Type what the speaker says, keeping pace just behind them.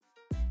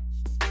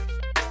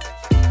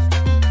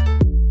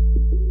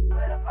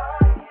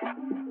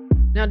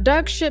Now,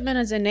 Doug Shipman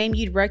is a name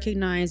you'd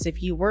recognize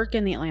if you work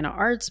in the Atlanta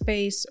art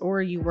space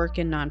or you work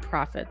in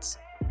nonprofits.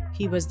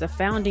 He was the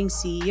founding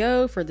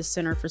CEO for the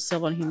Center for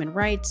Civil and Human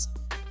Rights,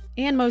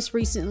 and most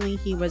recently,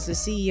 he was the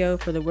CEO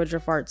for the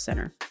Woodruff Art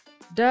Center.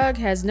 Doug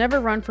has never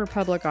run for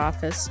public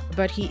office,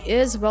 but he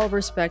is well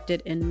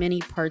respected in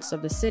many parts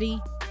of the city.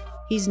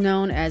 He's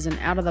known as an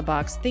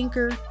out-of-the-box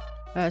thinker,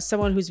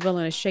 someone who's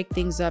willing to shake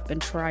things up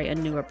and try a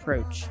new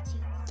approach.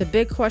 The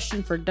big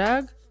question for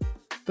Doug: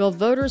 will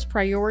voters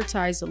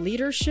prioritize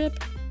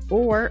leadership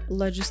or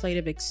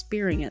legislative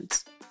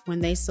experience when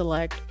they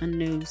select a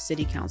new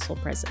city council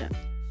president?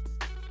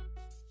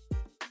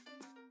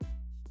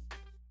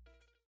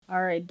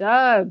 All right,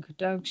 Doug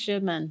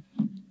Shipman,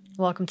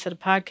 welcome to the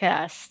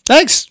podcast.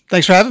 Thanks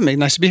for having me.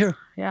 Nice to be here.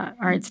 Yeah.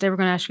 All right. Today we're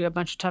going to ask you a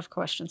bunch of tough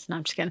questions. No,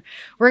 I'm just kidding.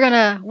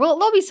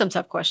 There'll be some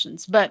tough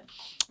questions, but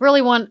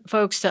really want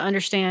folks to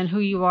understand who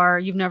you are.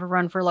 You've never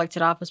run for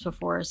elected office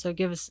before. So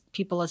give us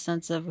people a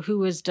sense of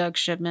who is Doug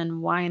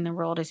Shipman? Why in the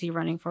world is he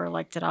running for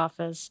elected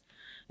office?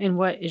 And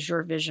what is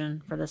your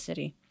vision for the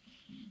city?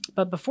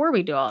 But before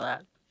we do all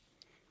that,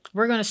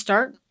 we're going to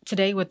start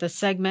today with a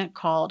segment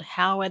called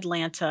How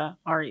Atlanta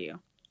Are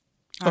You?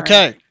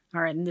 Okay. All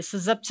right, and this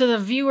is up to the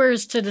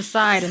viewers to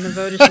decide and the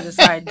voters to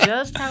decide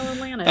just how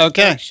Atlanta is.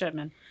 Okay. Doug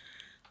Shipman.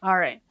 All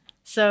right.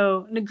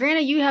 So, now,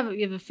 granted, you have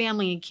a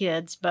family and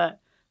kids, but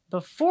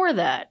before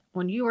that,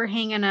 when you were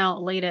hanging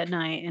out late at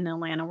night in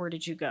Atlanta, where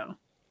did you go?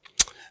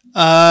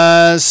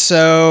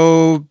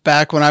 So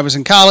back when I was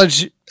in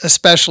college,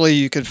 especially,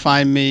 you could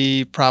find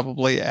me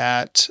probably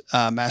at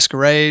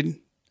Masquerade.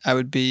 I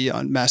would be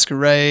on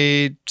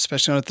Masquerade,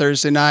 especially on a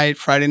Thursday night,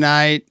 Friday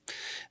night.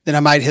 Then I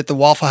might hit the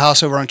Waffle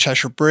House over on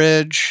Cheshire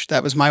Bridge.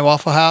 That was my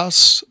Waffle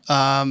House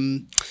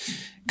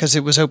because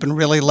it was open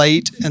really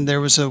late, and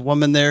there was a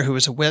woman there who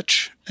was a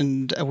witch,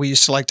 and we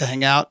used to like to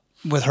hang out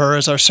with her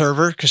as our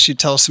server because she'd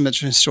tell us some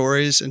interesting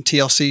stories, and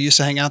TLC used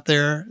to hang out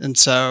there, and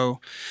so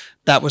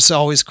that was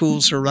always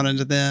cool to run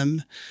into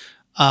them.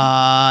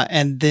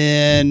 And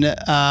then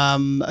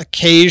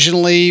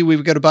occasionally we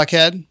would go to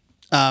Buckhead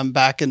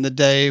back in the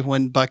day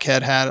when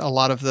Buckhead had a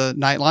lot of the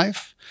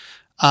nightlife.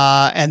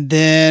 And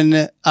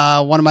then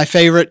one of my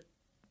favorite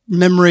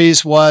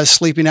memories was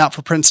sleeping out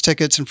for Prince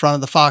tickets in front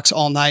of the Fox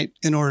all night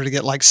in order to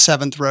get like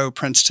 7th row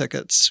Prince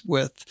tickets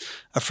with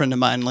a friend of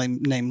mine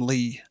named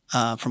Lee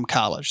from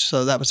college.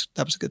 So that was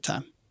a good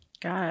time.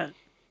 Got it.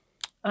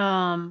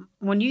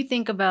 When you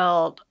think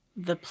about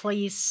the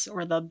place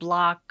or the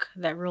block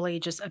that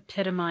really just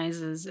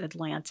epitomizes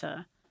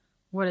Atlanta,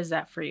 what is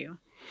that for you?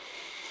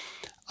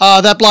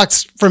 That block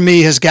for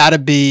me has got to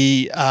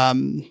be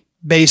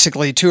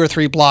basically 2 or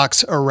 3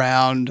 blocks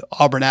around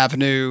Auburn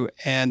Avenue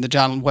and the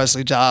John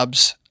Wesley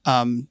Dobbs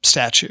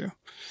statue,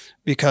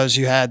 because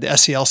you had the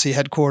SCLC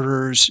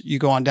headquarters. You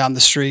go on down the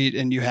street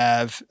and you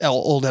have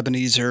Old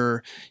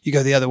Ebenezer. You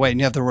go the other way and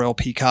you have the Royal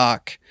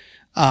Peacock.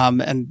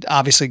 And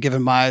obviously,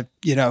 given my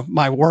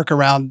work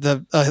around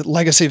the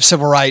legacy of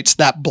civil rights,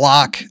 that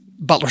block,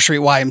 Butler Street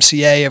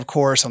YMCA, of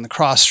course, on the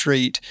cross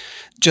street,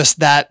 just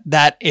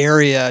that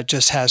area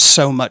just has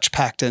so much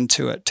packed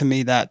into it. To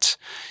me, that's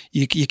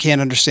you can't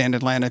understand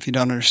Atlanta if you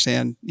don't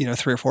understand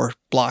 3 or 4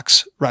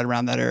 blocks right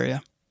around that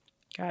area.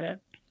 Got it.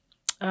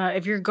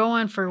 If you're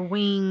going for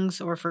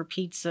wings or for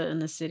pizza in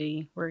the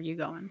city, where are you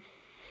going?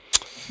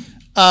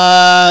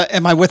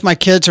 Am I with my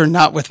kids or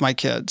not with my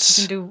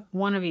kids? You can do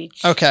one of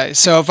each. Okay,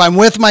 so if I'm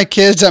with my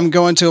kids, I'm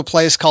going to a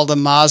place called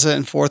Amaza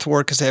in Fourth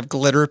Ward because they have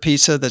glitter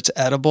pizza that's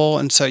edible,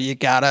 and so you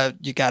gotta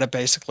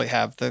basically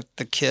have the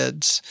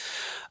kids.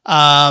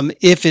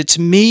 If it's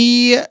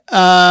me,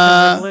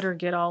 does the glitter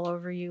get all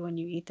over you when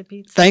you eat the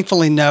pizza?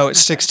 Thankfully, no. It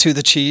sticks to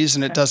the cheese,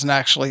 and it doesn't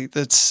actually.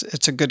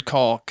 It's a good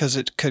call because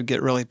it could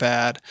get really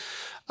bad.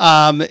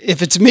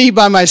 If it's me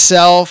by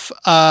myself,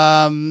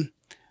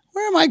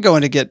 where am I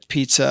going to get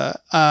pizza?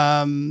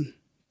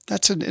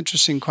 That's an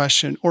interesting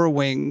question. Or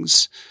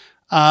wings.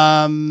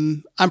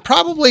 I'm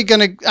probably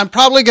gonna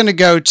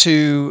go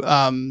to.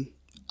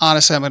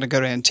 Honestly, I'm gonna go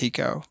to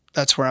Antico.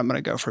 That's where I'm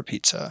gonna go for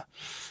pizza.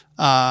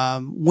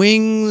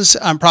 Wings,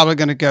 I'm probably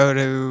going to go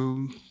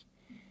to,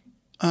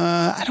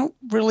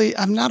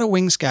 I'm not a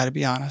wings guy, to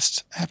be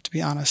honest. I have to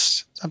be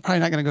honest. I'm probably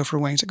not going to go for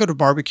wings. I go to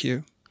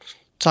barbecue.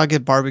 So I'll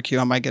get barbecue.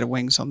 I might get a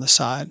wings on the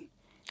side.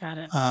 Got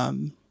it. All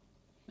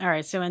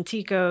right. So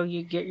Antico,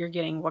 you're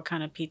getting what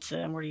kind of pizza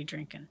and what are you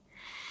drinking?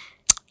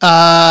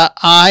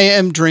 I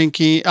am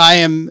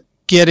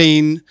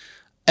getting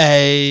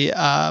the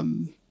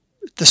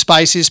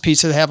spiciest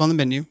pizza they have on the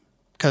menu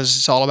because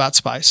it's all about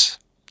spice.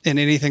 And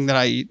anything that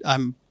I eat,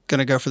 I'm going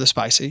to go for the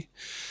spicy.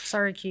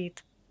 Sorry,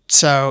 Keith.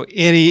 So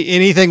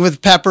anything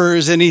with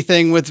peppers,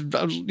 anything with,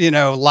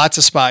 lots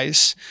of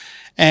spice.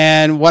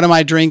 And what am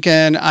I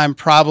drinking? I'm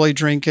probably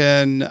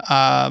drinking,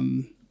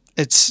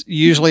 it's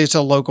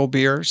a local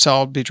beer. So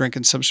I'll be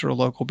drinking some sort of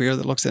local beer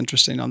that looks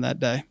interesting on that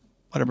day,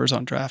 whatever's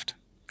on draft.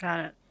 Got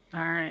it.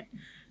 All right.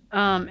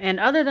 And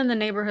other than the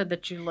neighborhood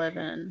that you live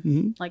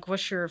in, like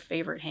what's your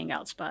favorite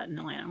hangout spot in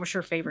Atlanta? What's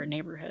your favorite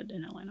neighborhood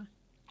in Atlanta?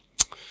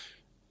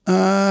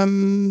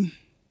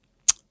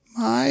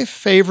 My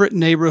favorite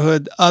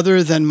neighborhood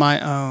other than my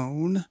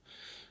own,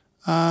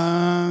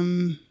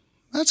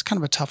 that's kind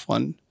of a tough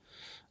one.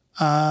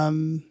 I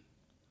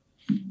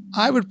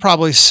would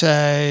probably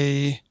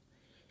say,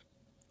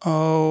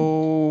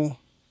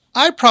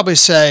 I'd probably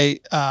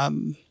say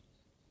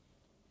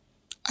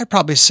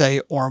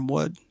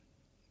Ormwood.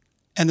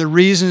 And the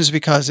reason is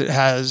because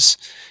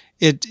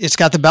it's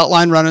got the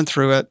Beltline running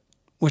through it,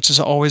 which is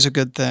always a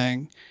good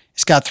thing.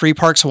 It's got Three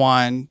Parks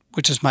Wine,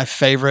 which is one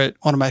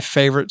of my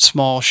favorite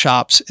small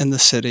shops in the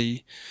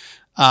city.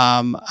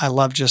 I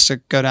love just to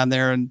go down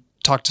there and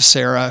talk to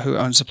Sarah, who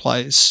owns the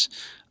place.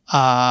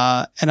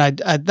 And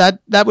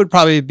that would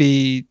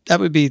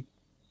be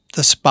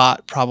the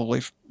spot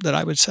probably that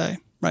I would say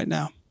right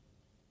now.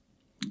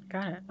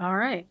 Got it. All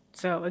right.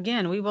 So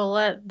again, we will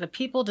let the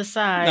people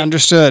decide.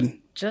 Understood.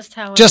 Just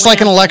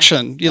like an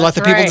election, you let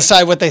the people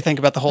decide what they think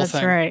about the whole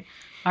thing. That's right.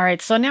 All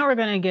right. So now we're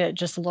going to get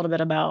just a little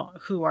bit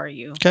about who are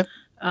you. Okay.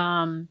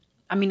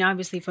 I mean,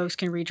 obviously, folks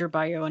can read your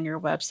bio on your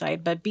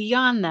website, but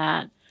beyond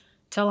that,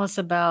 tell us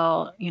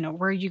about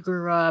where you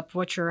grew up,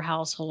 what your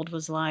household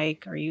was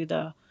like. Are you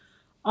the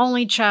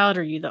only child?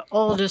 Are you the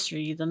oldest? Are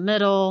you the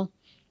middle?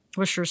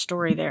 What's your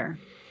story there?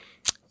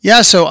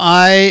 Yeah, so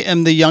I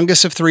am the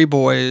youngest of three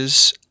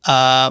boys.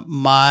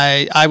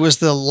 I was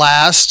the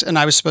last, and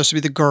I was supposed to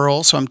be the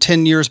girl, so I'm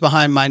 10 years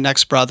behind my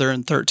next brother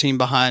and 13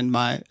 behind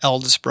my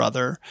eldest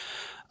brother.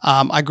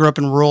 I grew up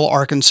in rural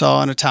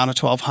Arkansas in a town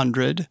of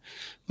 1,200.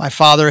 My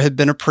father had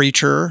been a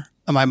preacher,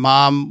 and my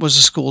mom was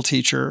a school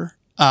teacher,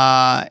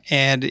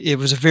 and it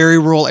was a very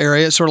rural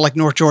area. It's sort of like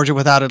North Georgia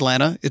without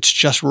Atlanta. It's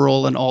just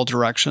rural in all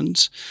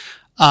directions.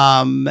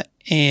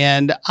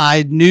 And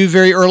I knew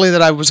very early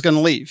that I was going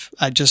to leave.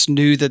 I just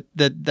knew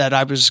that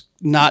I was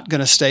not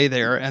going to stay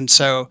there. And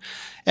so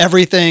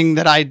everything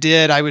that I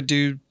did, I would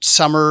do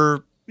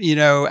summer,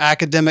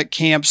 academic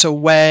camps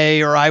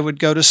away, or I would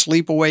go to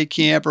sleepaway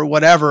camp or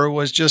whatever,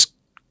 was just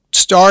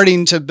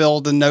starting to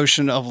build the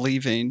notion of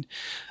leaving.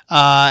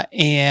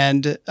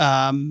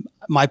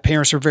 My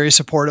parents were very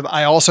supportive.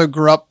 I also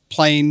grew up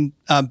playing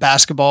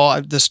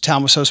basketball. This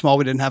town was so small,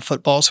 we didn't have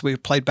football, so we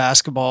played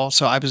basketball.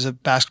 So I was a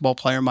basketball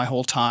player my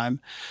whole time.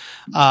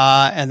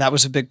 And that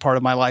was a big part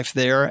of my life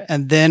there.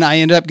 And then I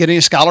ended up getting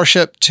a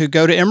scholarship to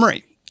go to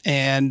Emory.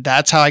 And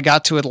that's how I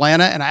got to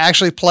Atlanta. And I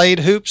actually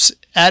played hoops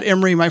at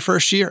Emory my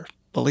first year,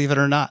 believe it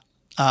or not.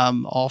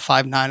 All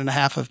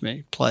 5'9.5" of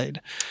me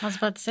played. I was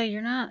about to say,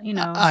 you're not,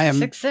 I am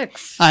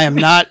 6'6". I am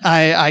not.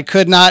 I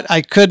could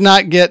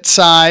not get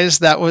size.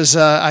 That was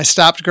I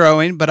stopped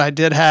growing, but I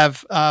did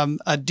have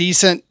a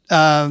decent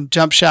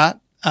jump shot,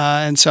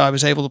 and so I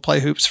was able to play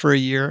hoops for a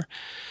year.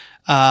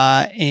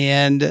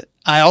 And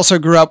I also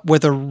grew up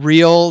with a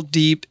real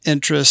deep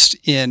interest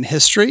in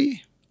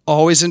history.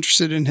 Always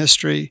interested in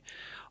history.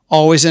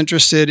 Always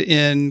interested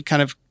in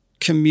kind of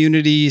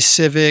community,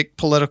 civic,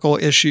 political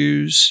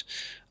issues.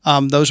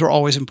 Those were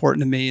always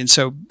important to me. And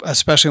so,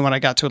 especially when I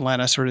got to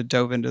Atlanta, I sort of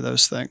dove into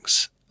those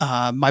things.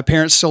 My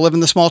parents still live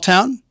in the small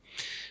town,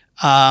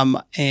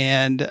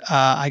 and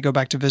I go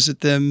back to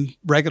visit them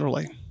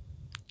regularly.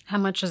 How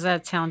much has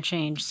that town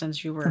changed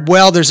since you were?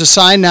 Well, there's a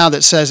sign now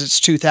that says it's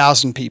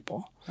 2,000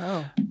 people.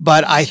 Oh,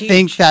 but I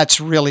think that's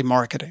really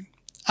marketing.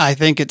 I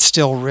think it's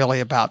still really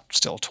about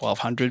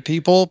 1,200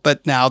 people,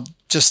 but now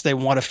just they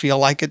want to feel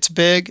like it's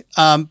big.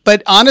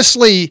 But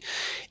honestly,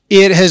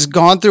 it has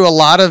gone through a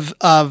lot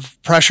of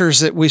pressures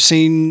that we've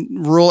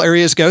seen rural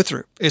areas go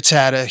through. It's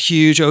had a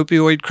huge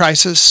opioid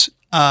crisis.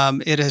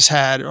 It has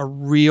had a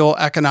real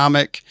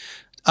economic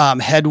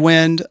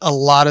headwind. A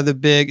lot of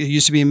it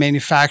used to be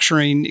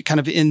manufacturing kind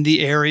of in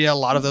the area. A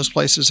lot of those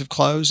places have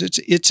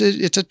closed. It's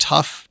a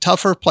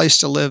tougher place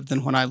to live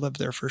than when I lived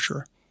there for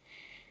sure.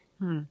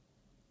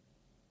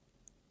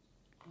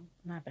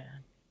 Not bad.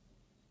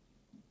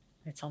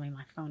 They told me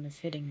my phone is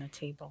hitting the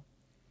table.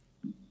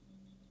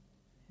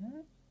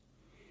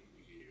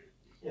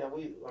 Yeah,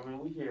 we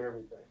hear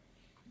everything.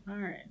 All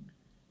right.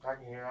 I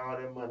can hear all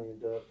that money in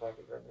Doug's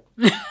pocket right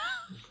now.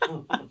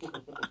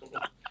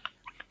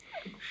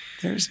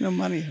 There's no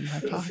money in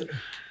my pocket.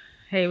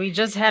 Hey, we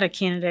just had a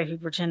candidate who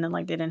pretended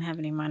like they didn't have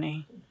any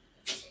money.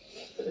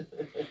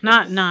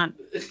 Not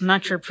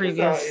your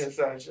previous.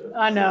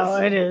 I know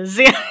it is.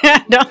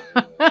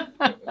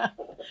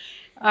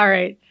 All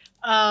right.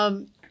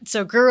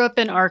 So grew up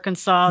in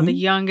Arkansas, the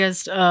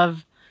youngest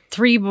of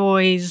three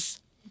boys.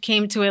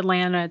 Came to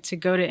Atlanta to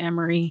go to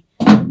Emory.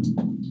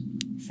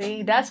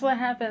 See, that's what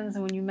happens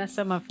when you mess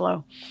up my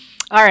flow.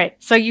 All right,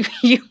 so you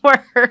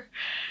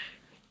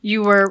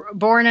were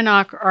born in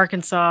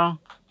Arkansas,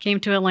 came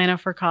to Atlanta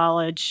for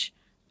college.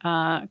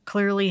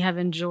 Clearly, have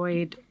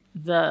enjoyed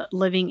the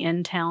living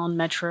in town,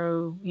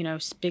 metro,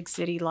 big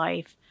city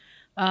life.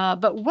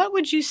 But what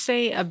would you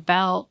say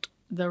about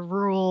the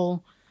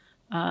rural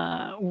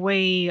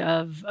way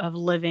of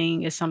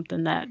living is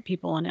something that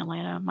people in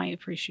Atlanta might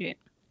appreciate?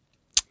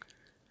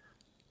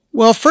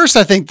 Well, first,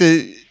 I think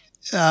the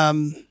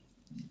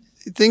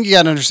thing you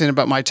got to understand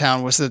about my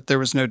town was that there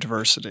was no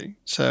diversity.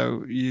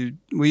 So we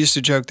used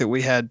to joke that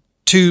we had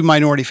two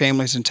minority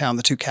families in town,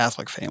 the two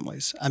Catholic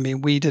families. I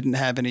mean, we didn't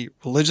have any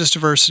religious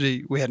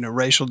diversity. We had no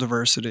racial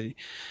diversity.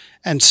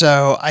 And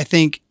so I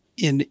think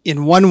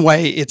in one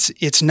way,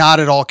 it's not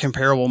at all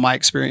comparable, my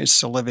experience,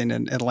 to living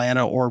in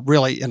Atlanta or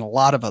really in a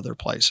lot of other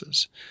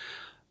places.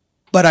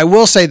 But I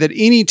will say that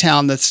any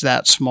town that's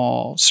that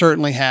small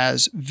certainly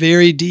has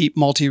very deep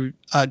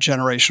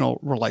multi-generational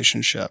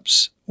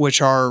relationships, which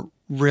are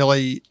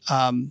really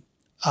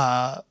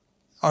are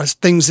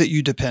things that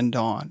you depend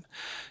on.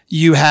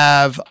 You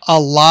have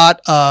a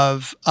lot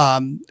of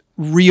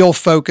real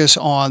focus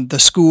on the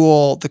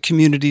school, the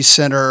community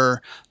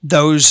center,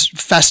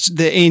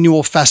 the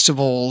annual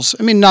festivals.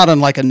 I mean, not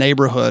unlike a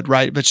neighborhood,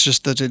 right? But it's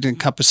just that it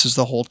encompasses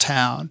the whole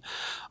town.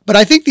 But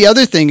I think the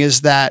other thing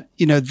is that,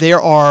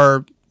 there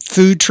are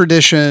food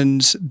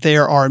traditions,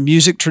 there are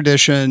music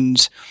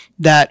traditions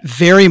that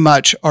very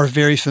much are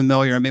very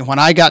familiar. I mean, when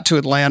I got to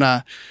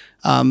Atlanta,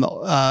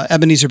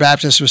 Ebenezer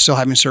Baptist was still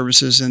having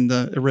services in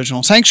the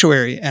original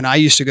sanctuary, and I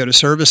used to go to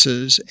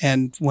services,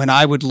 and when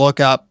I would look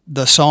up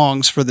the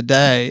songs for the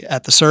day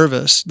at the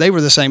service, they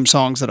were the same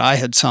songs that I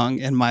had sung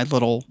in my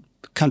little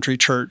country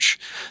church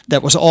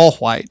that was all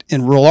white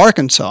in rural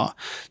Arkansas.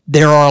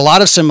 There are a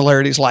lot of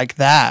similarities like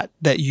that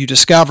you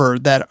discover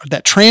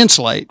that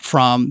translate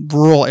from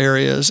rural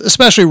areas,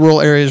 especially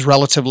rural areas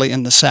relatively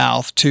in the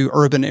South, to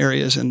urban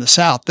areas in the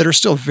South that are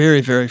still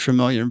very, very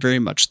familiar and very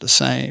much the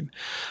same.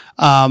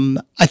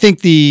 I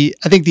think the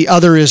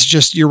other is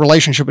just your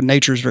relationship with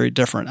nature is very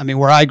different. I mean,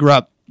 where I grew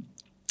up,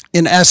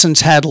 in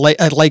essence, had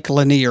Lake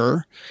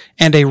Lanier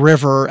and a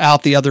river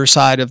out the other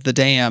side of the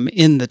dam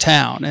in the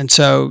town. And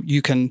so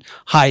you can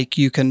hike,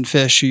 you can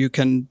fish, you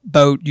can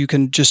boat, you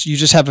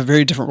just have a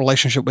very different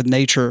relationship with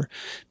nature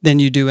than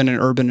you do in an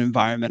urban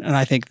environment. And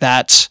I think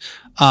that's,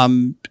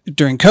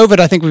 during COVID,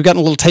 I think we've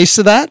gotten a little taste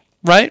of that.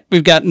 Right?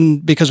 We've gotten,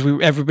 because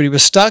everybody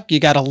was stuck, you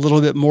got a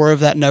little bit more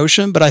of that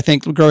notion, but I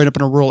think growing up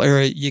in a rural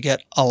area, you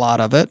get a lot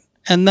of it.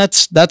 And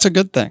that's a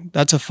good thing.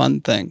 That's a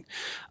fun thing.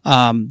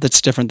 That's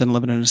different than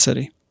living in a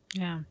city.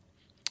 Yeah.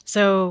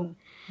 So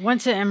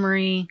went to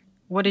Emory.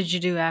 What did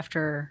you do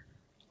after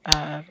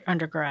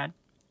undergrad?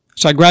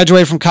 So I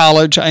graduated from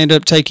college. I ended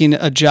up taking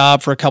a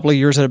job for a couple of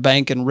years at a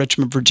bank in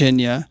Richmond,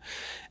 Virginia.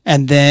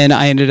 And then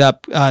I ended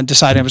up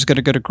deciding I was going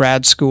to go to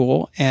grad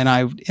school, and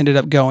I ended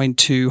up going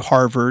to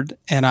Harvard,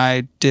 and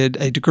I did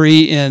a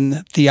degree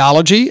in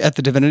theology at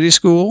the Divinity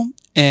School,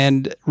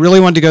 and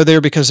really wanted to go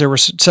there because there were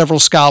several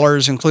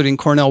scholars, including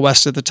Cornel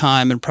West at the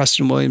time and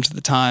Preston Williams at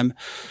the time,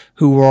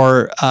 who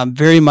were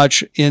very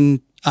much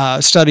in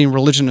studying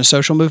religion and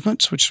social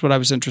movements, which is what I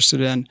was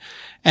interested in.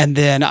 And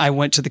then I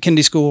went to the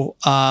Kennedy School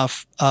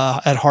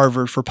at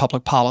Harvard for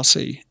public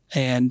policy.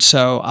 And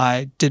so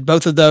I did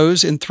both of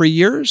those in 3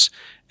 years.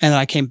 And then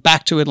I came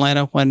back to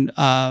Atlanta when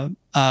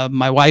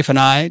my wife and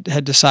I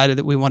had decided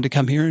that we wanted to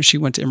come here, and she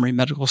went to Emory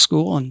Medical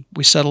School, and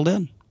we settled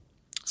in.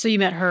 So you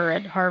met her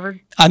at Harvard?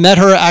 I met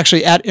her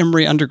actually at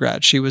Emory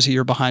undergrad. She was a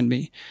year behind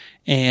me,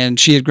 and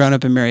she had grown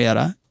up in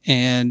Marietta.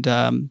 And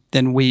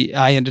then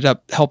I ended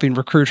up helping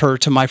recruit her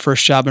to my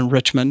first job in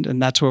Richmond,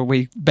 and that's where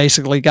we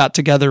basically got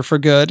together for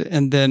good.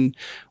 And then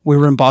we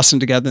were in Boston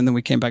together, and then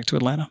we came back to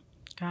Atlanta.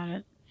 Got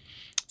it.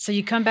 So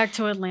you come back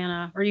to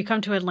Atlanta, or you come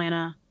to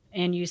Atlanta,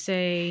 and you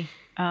say,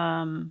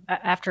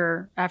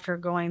 after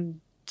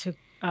going to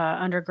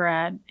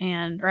undergrad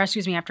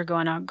after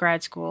going to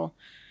grad school,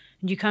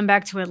 and you come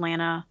back to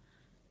Atlanta,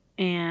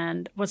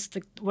 and what's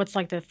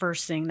like the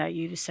first thing that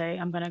you say,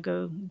 I'm going to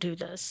go do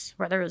this,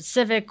 whether it's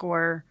civic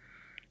or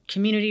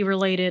community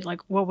related,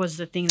 like what was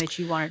the thing that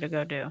you wanted to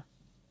go do?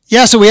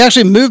 Yeah, so we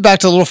actually moved back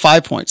to Little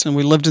Five Points, and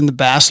we lived in the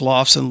Bass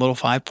Lofts in Little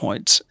Five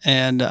Points.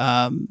 And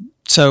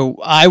so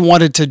I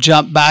wanted to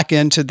jump back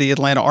into the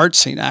Atlanta art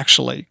scene,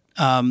 actually,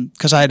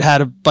 because I had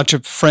a bunch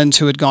of friends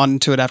who had gone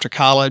into it after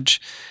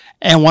college.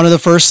 And one of the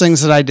first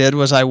things that I did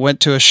was I went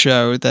to a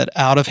show that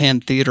Out of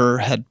Hand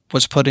Theater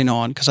was putting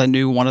on, because I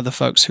knew one of the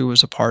folks who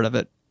was a part of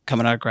it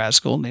coming out of grad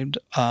school, named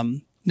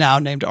Ariel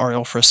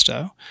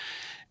Fristo.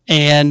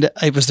 And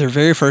it was their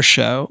very first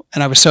show,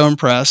 and I was so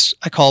impressed.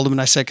 I called them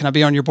and I said, "Can I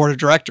be on your board of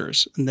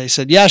directors?" And they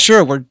said, "Yeah,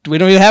 sure. We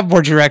don't even have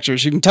board of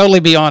directors. You can totally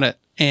be on it."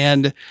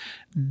 And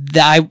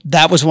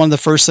that was one of the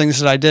first things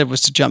that I did,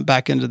 was to jump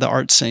back into the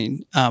art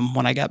scene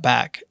when I got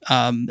back.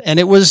 And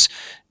it was,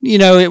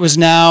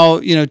 now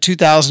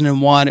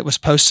 2001. It was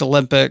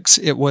post-Olympics.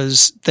 That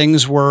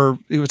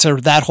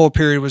whole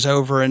period was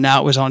over, and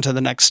now it was on to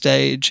the next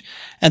stage.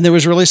 And there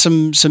was really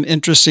some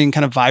interesting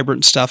kind of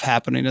vibrant stuff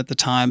happening at the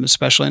time,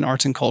 especially in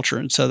arts and culture.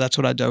 And so that's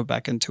what I dove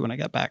back into when I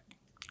got back.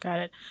 Got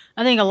it.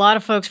 I think a lot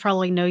of folks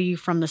probably know you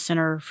from the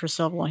Center for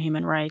Civil and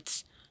Human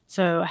Rights.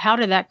 So how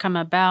did that come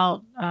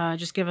about?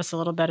 Just give us a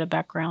little bit of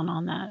background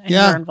on that and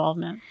your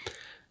involvement.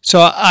 So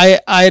I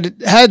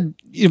had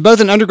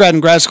both in undergrad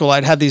and grad school,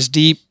 I'd had these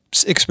deep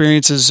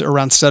experiences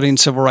around studying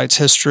civil rights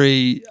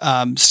history,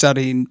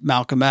 studying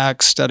Malcolm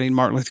X, studying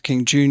Martin Luther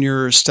King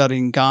Jr.,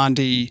 studying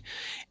Gandhi.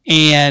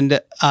 And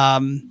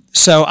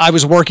so I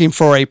was working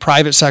for a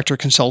private sector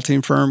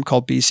consulting firm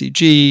called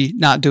BCG,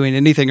 not doing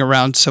anything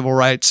around civil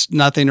rights,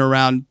 nothing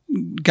around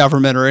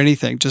government or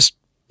anything, just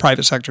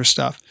private sector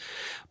stuff.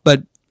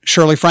 But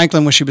Shirley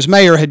Franklin, when she was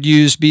mayor, had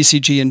used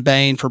BCG and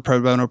Bain for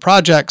pro bono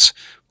projects,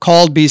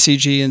 called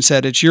BCG and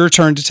said, it's your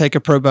turn to take a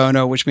pro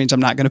bono, which means I'm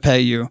not going to pay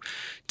you.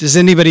 Does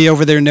anybody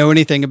over there know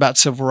anything about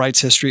civil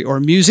rights history or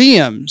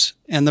museums?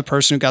 And the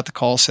person who got the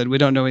call said, we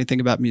don't know anything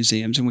about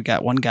museums. And we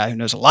got one guy who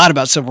knows a lot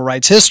about civil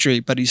rights history,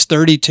 but he's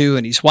 32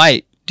 and he's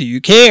white. Do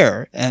you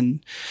care?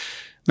 And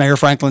Mayor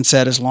Franklin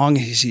said, as long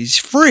as he's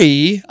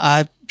free,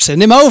 I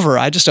send him over.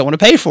 I just don't want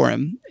to pay for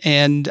him.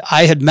 And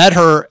I had met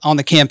her on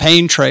the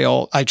campaign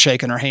trail. I'd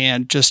shaken her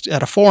hand just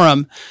at a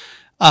forum,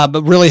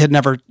 but really had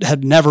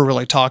never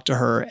really talked to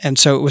her. And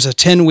so it was a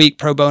 10-week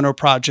pro bono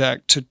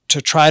project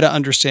to try to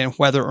understand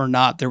whether or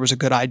not there was a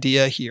good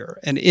idea here.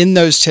 And in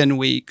those 10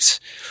 weeks,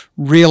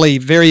 really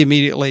very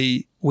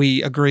immediately,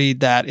 we agreed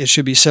that it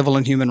should be civil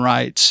and human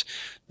rights,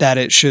 that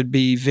it should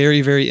be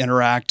very, very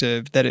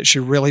interactive, that it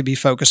should really be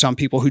focused on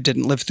people who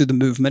didn't live through the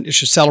movement. It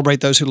should celebrate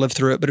those who lived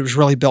through it, but it was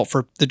really built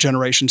for the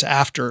generations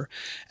after.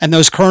 And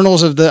those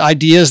kernels of the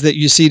ideas that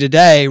you see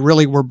today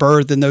really were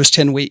birthed in those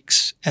 10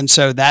 weeks. And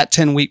so that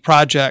 10-week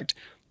project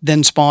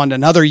then spawned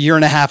another year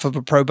and a half of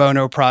a pro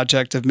bono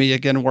project of me,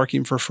 again,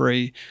 working for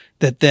free,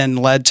 that then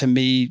led to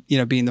me,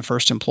 being the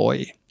first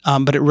employee.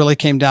 But it really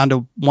came down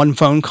to one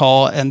phone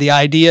call, and the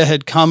idea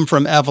had come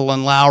from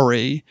Evelyn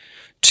Lowry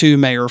to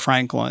Mayor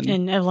Franklin.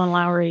 And Evelyn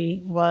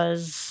Lowry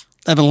was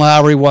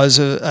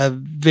a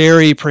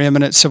very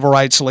preeminent civil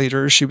rights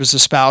leader. She was the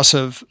spouse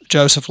of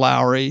Joseph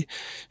Lowry.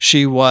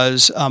 She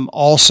was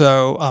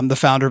also the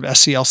founder of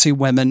SCLC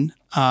Women,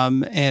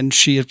 and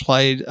she had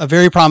played a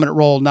very prominent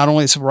role not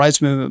only in the civil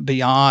rights movement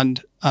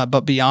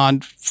but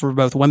beyond for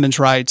both women's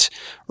rights,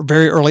 or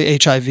very early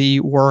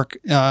HIV work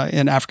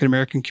in African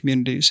American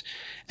communities.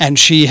 And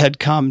she had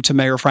come to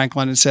Mayor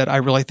Franklin and said, I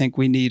really think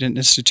we need an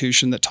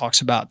institution that talks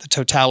about the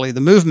totality of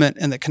the movement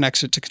and that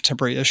connects it to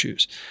contemporary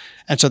issues.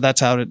 And so that's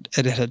how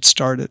it had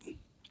started.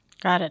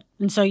 Got it.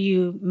 And so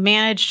you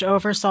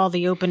oversaw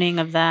the opening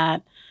of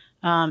that,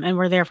 and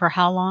were there for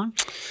how long?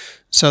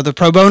 So the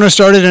pro bono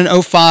started in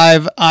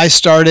 2005. I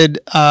started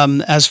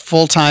as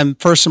full-time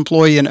first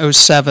employee in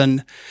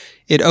 2007.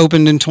 It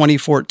opened in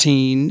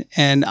 2014,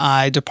 and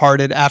I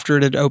departed after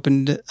it had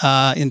opened in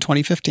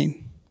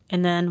 2015.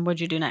 And then what'd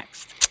you do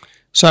next?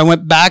 So I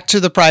went back to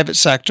the private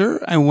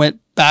sector. I went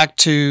back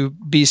to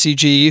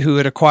BCG, who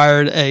had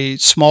acquired a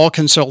small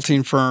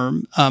consulting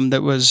firm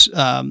that was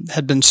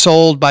had been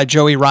sold by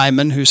Joey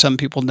Ryman, who some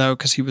people know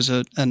because he was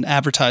an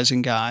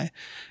advertising guy.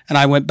 And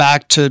I went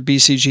back to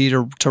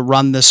BCG to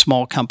run this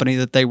small company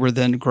that they were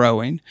then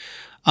growing.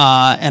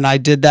 And I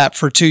did that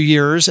for 2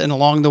 years. And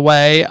along the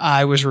way,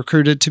 I was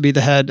recruited to be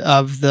the head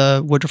of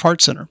the Woodruff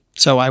Arts Center.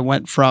 So I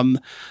went from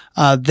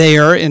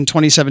there in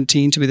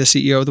 2017 to be the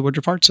CEO of the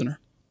Woodruff Arts Center.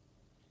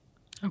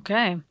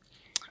 Okay.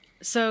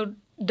 So,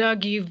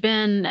 Doug, you've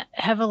been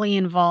heavily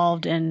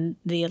involved in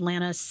the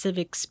Atlanta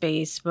civic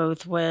space,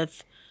 both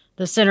with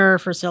the Center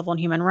for Civil and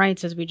Human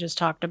Rights, as we just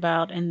talked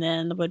about, and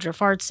then the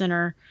Woodruff Arts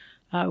Center,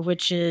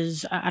 which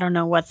is, I don't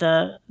know what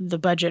the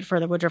budget for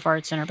the Woodruff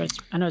Arts Center, but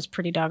I know it's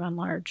pretty doggone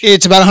large.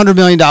 It's about $100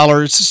 million.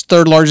 It's the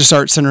third largest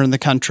art center in the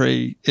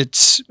country.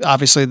 It's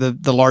obviously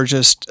the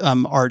largest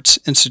arts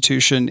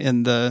institution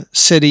in the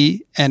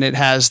city, and it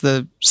has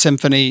the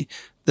symphony,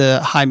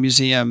 the High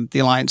Museum, the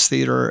Alliance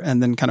Theater,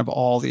 and then kind of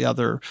all the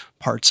other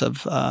parts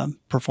of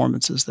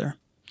performances there.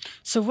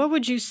 So what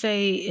would you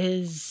say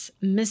is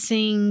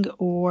missing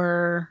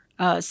or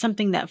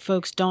something that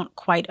folks don't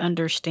quite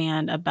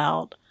understand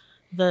about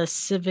the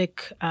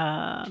civic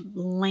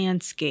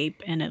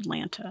landscape in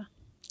Atlanta?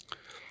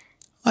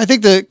 I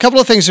think the couple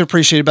of things to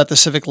appreciate about the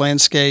civic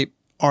landscape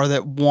are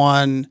that,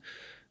 one,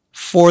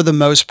 for the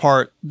most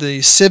part,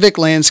 the civic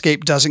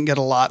landscape doesn't get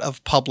a lot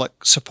of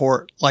public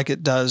support like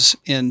it does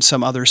in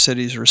some other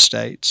cities or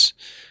states.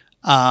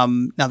 Now,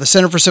 the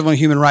Center for Civil and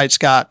Human Rights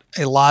got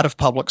a lot of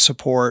public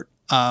support,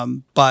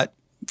 but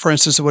for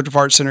instance, the Woodruff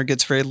Arts Center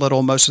gets very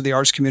little. Most of the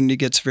arts community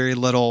gets very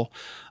little.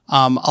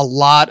 A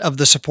lot of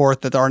the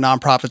support that our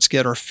nonprofits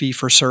get are fee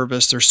for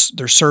service.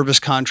 They're service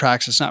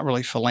contracts. It's not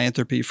really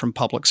philanthropy from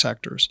public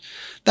sectors.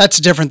 That's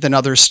different than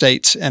other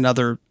states and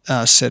other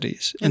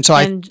cities.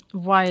 And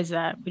why is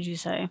that, would you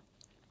say?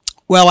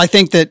 Well, I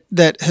think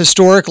that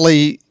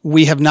historically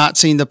we have not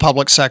seen the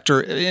public sector,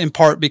 in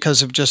part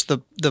because of just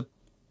the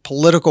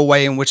political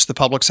way in which the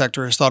public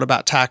sector has thought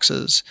about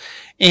taxes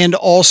and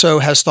also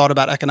has thought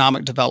about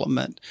economic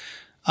development.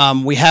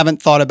 We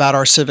haven't thought about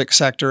our civic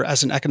sector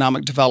as an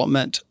economic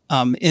development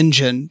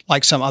engine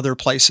like some other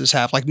places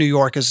have. Like New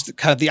York is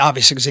kind of the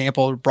obvious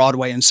example,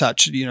 Broadway and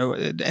such,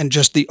 and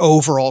just the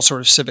overall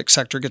sort of civic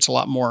sector gets a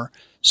lot more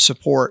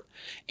support.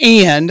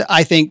 And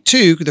I think,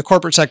 too, the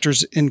corporate sector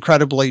is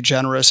incredibly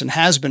generous and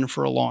has been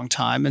for a long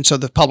time. And so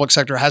the public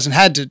sector hasn't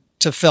had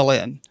to fill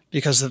in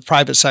because the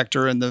private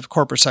sector and the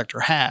corporate sector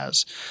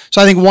has.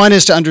 So I think one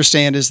is to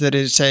understand is that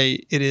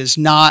it is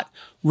not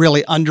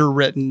really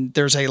underwritten.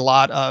 There's a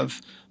lot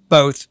of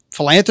both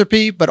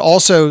philanthropy, but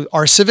also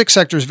our civic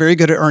sector is very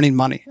good at earning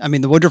money. I mean,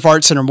 the Woodruff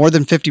Arts Center, more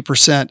than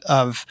 50%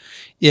 of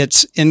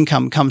its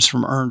income comes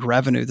from earned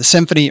revenue. The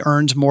symphony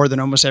earns more than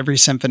almost every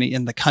symphony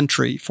in the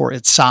country for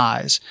its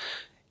size.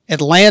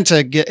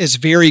 Atlanta is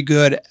very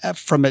good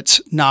from its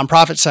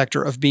nonprofit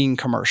sector of being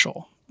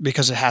commercial,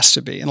 because it has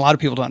to be. And a lot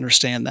of people don't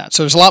understand that.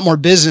 So there's a lot more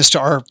business to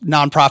our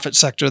nonprofit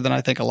sector than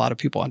I think a lot of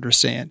people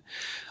understand.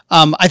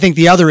 I think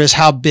the other is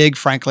how big,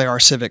 frankly, our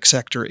civic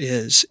sector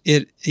is.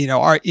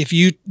 If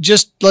you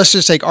let's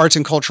just take arts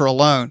and culture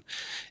alone,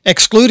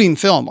 excluding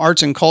film,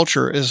 arts and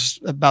culture is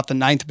about the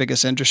 9th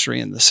biggest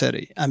industry in the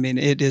city. I mean,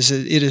 it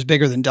is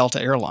bigger than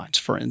Delta Airlines,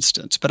 for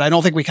instance. But I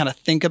don't think we kind of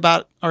think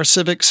about our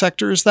civic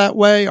sectors that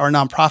way. Our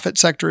nonprofit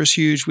sector is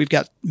huge. We've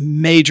got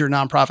major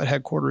nonprofit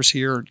headquarters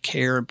here,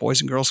 CARE, Boys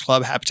and Girls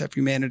Club, Habitat for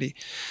Humanity.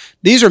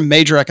 These are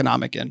major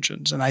economic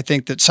engines. And I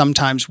think that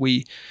sometimes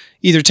we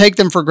either take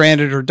them for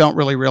granted or don't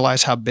really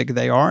realize how big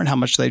they are and how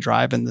much they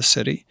drive in the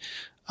city.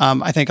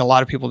 I think a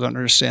lot of people don't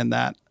understand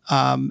that.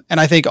 And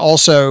I think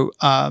also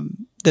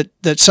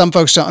that some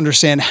folks don't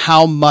understand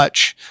how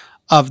much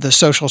of the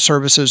social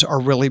services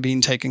are really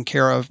being taken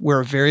care of.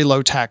 We're a very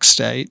low tax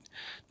state.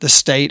 The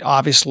state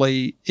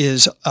obviously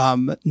is we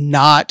don't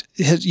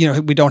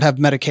have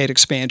Medicaid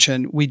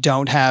expansion. We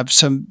don't have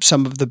some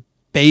of the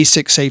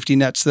basic safety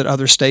nets that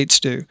other states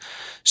do.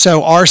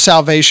 So our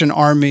Salvation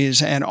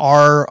Armies and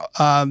our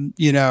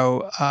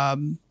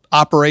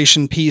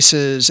operation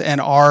pieces and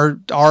our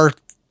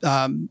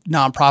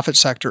nonprofit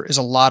sector is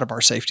a lot of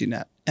our safety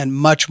net, and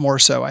much more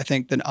so, I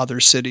think, than other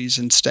cities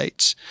and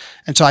states.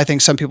 And so I think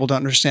some people don't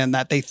understand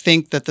that. They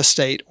think that the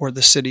state or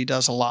the city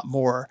does a lot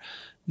more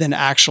than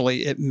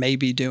actually it may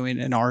be doing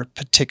in our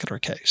particular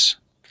case.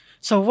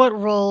 So what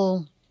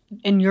role,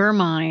 in your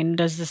mind,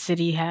 does the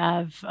city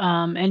have?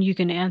 And you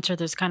can answer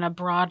this kind of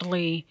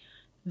broadly,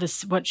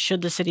 what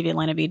should the city of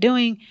Atlanta be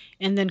doing?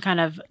 And then kind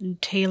of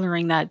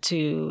tailoring that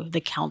to the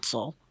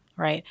council,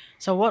 right?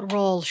 So what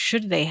role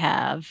should they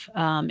have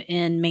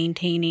in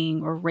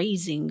maintaining or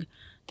raising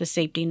the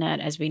safety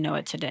net as we know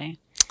it today?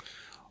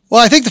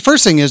 Well, I think the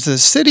first thing is the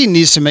city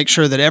needs to make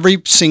sure that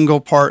every single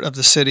part of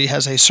the city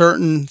has a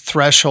certain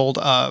threshold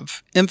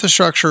of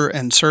infrastructure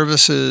and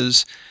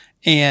services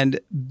and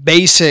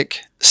basic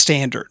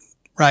standard,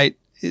 right?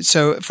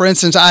 So, for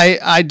instance,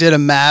 I did a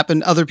map,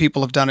 and other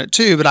people have done it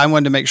too, but I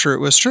wanted to make sure it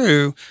was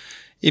true.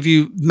 If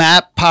you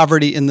map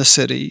poverty in the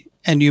city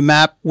and you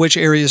map which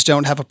areas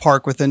don't have a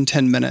park within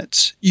 10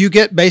 minutes, you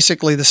get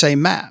basically the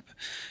same map.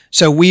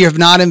 So we have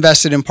not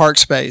invested in park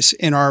space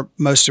in our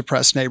most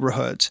depressed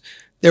neighborhoods.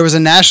 There was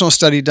a national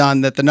study done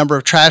that the number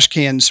of trash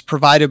cans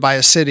provided by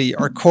a city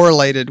are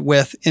correlated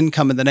with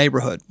income in the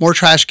neighborhood. More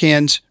trash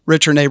cans,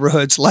 richer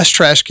neighborhoods; less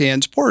trash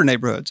cans, poorer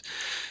neighborhoods.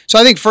 So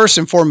I think first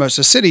and foremost,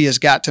 the city has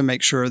got to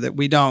make sure that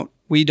we don't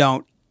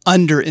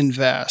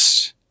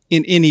underinvest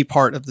in any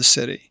part of the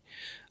city.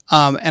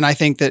 And I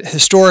think that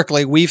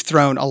historically, we've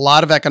thrown a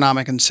lot of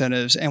economic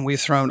incentives and we've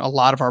thrown a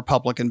lot of our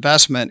public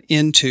investment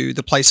into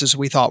the places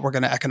we thought were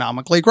going to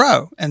economically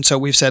grow. And so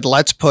we've said,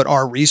 let's put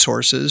our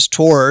resources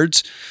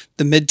towards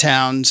the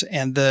midtowns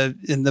and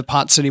in the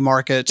Ponce City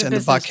markets and the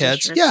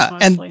Buckheads. Yeah.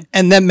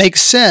 And that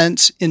makes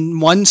sense in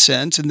one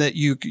sense, in that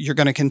you're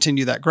going to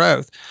continue that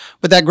growth.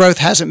 But that growth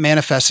hasn't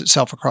manifested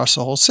itself across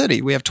the whole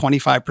city. We have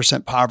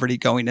 25% poverty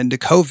going into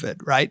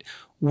COVID, right?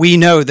 We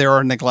know there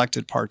are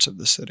neglected parts of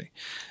the city.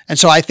 And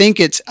so I think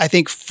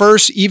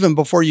first, even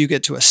before you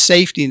get to a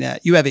safety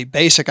net, you have a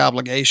basic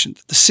obligation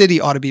that the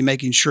city ought to be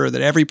making sure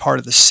that every part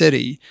of the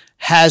city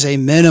has a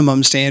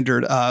minimum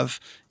standard of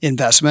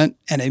investment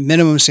and a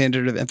minimum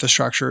standard of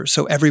infrastructure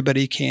so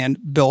everybody can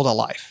build a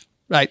life,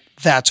 right?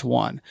 That's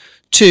one.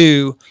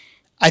 Two,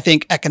 I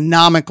think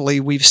economically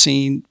we've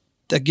seen,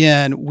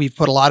 again, we've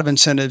put a lot of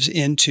incentives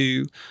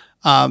into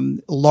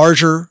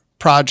larger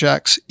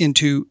projects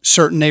into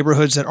certain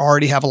neighborhoods that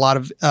already have a lot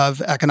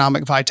of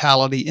economic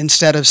vitality,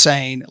 instead of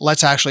saying,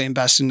 let's actually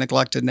invest in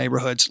neglected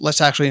neighborhoods.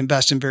 Let's actually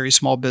invest in very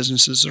small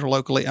businesses that are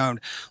locally owned.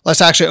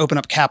 Let's actually open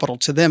up capital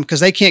to them because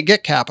they can't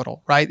get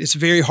capital, right? It's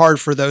very hard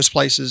for those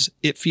places.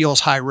 It feels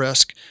high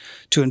risk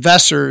to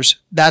investors.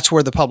 That's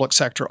where the public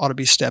sector ought to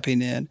be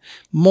stepping in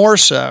more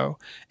so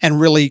and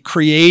really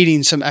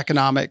creating some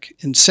economic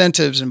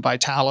incentives and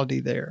vitality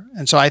there.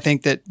 And so I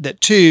think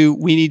that too,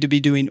 we need to be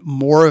doing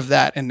more of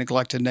that in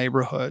neglected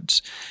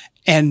neighborhoods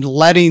and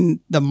letting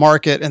the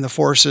market and the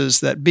forces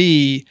that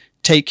be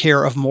take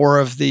care of more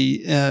of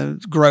the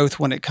growth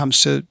when it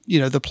comes to,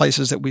 the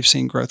places that we've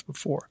seen growth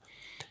before.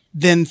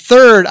 Then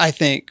third, I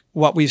think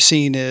what we've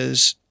seen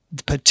is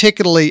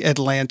particularly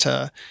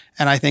Atlanta,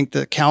 and I think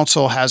the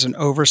council has an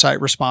oversight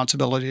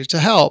responsibility to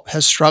help,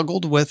 has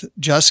struggled with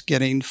just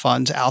getting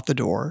funds out the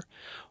door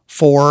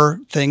for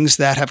things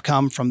that have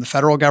come from the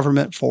federal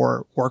government,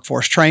 for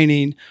workforce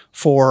training,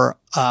 for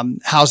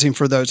housing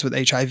for those with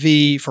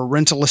HIV, for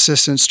rental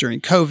assistance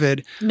during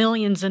COVID.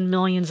 Millions and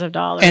millions of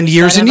dollars. And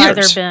years that and have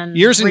years. Either been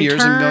Years and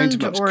years and millions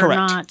of returned dollars. or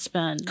Correct. not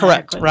spent.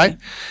 Correct, adequately. right?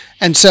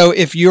 And so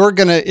if you're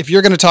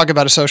gonna talk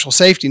about a social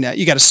safety net,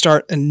 you got to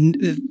start, at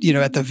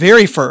the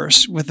very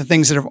first with the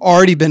things that have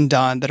already been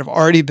done, that have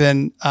already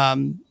been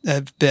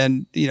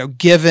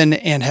given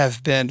and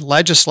have been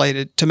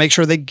legislated to make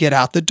sure they get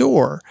out the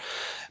door.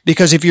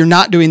 Because if you're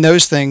not doing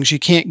those things, you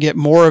can't get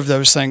more of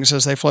those things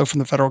as they flow from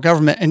the federal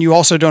government, and you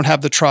also don't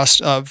have the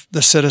trust of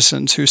the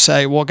citizens who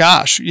say, "Well,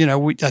 gosh,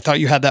 I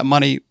thought you had that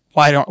money.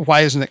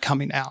 Why isn't it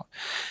coming out?"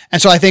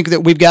 And so I think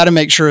that we've got to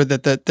make sure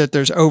that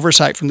there's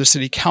oversight from the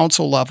city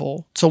council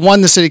level. So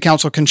one, the city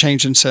council can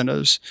change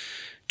incentives.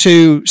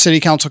 Two, city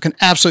council can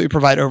absolutely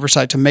provide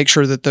oversight to make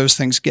sure that those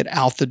things get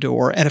out the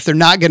door. And if they're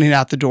not getting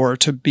out the door,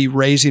 to be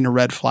raising a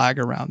red flag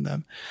around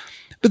them.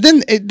 But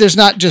then there's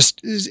not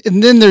just,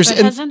 and then there's. But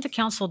hasn't the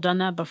council done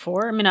that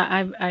before? I mean,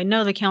 I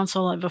know the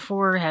council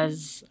before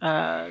has,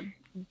 to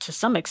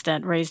some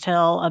extent, raised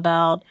hell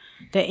about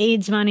the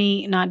AIDS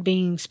money not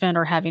being spent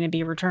or having to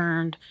be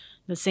returned.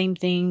 The same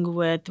thing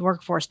with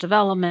workforce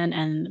development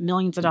and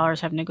millions of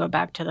dollars having to go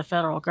back to the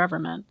federal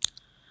government.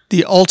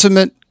 The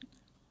ultimate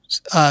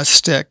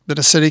stick that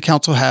a city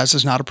council has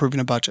is not approving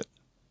a budget.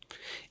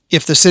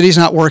 If the city's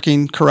not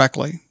working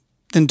correctly,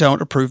 then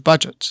don't approve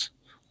budgets.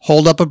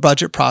 Hold up a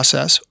budget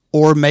process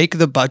or make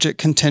the budget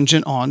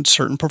contingent on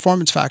certain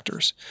performance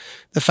factors.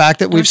 The fact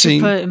that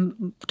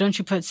Don't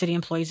you put city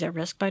employees at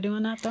risk by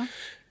doing that, though?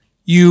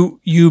 You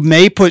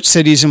may put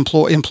cities'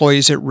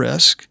 employees at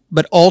risk,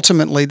 but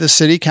ultimately the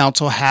city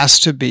council has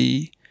to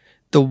be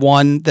the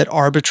one that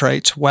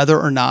arbitrates whether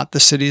or not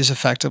the city is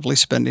effectively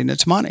spending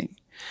its money.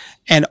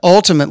 And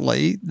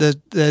ultimately,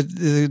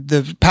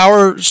 the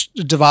power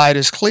divide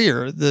is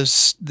clear.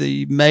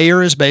 The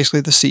mayor is basically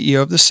the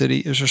CEO of the city,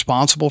 is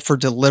responsible for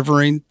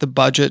delivering the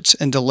budgets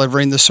and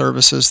delivering the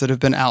services that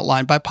have been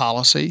outlined by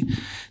policy.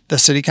 The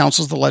city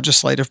council is the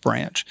legislative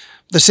branch.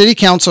 The city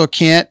council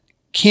can't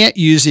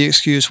use the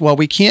excuse, well,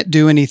 we can't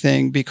do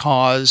anything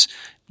because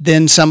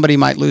then somebody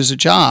might lose a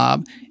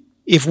job.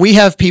 If we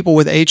have people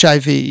with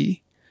HIV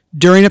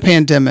during a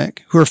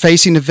pandemic who are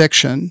facing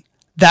eviction,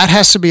 that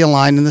has to be a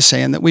line in the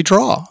sand that we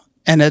draw.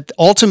 And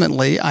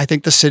ultimately, I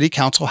think the city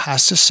council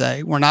has to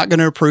say, we're not going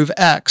to approve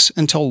X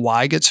until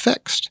Y gets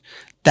fixed.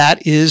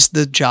 That is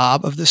the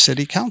job of the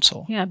city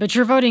council. Yeah, but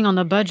you're voting on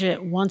the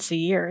budget once a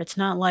year. It's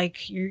not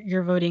like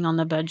you're voting on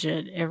the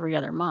budget every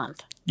other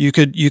month. You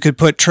could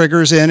put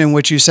triggers in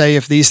which you say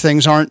if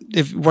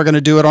we're going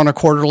to do it on a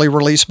quarterly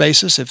release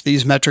basis, if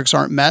these metrics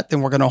aren't met,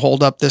 then we're going to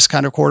hold up this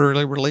kind of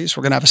quarterly release.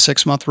 We're going to have a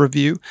 6-month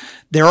review.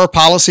 There are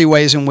policy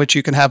ways in which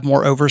you can have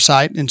more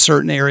oversight in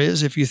certain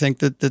areas if you think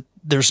that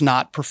there's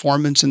not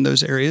performance in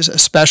those areas,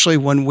 especially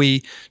when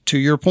to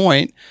your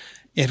point,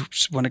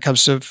 when it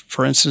comes to,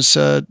 for instance,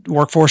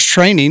 workforce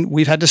training,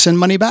 we've had to send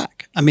money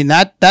back. I mean,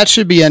 that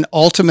should be an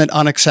ultimate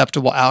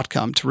unacceptable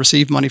outcome, to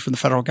receive money from the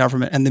federal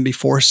government and then be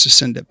forced to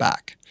send it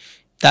back.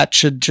 That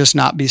should just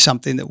not be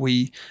something that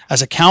we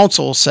as a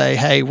council say,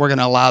 hey, we're going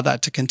to allow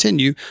that to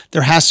continue.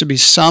 There has to be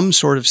some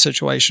sort of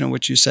situation in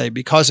which you say,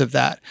 because of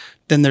that,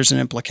 then there's an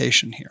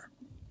implication here.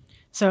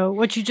 So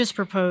what you just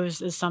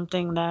proposed is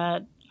something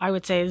that I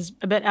would say is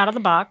a bit out of the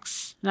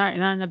box, not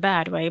in a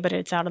bad way, but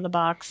it's out of the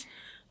box.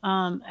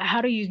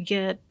 How do you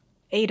get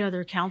 8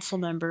 other council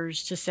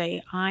members to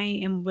say, I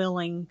am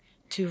willing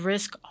to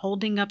risk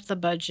holding up the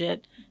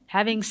budget,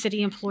 having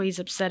city employees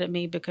upset at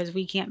me because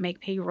we can't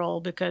make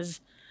payroll because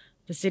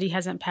the city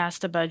hasn't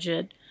passed a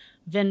budget,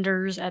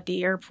 vendors at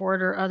the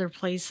airport or other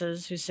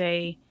places who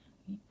say,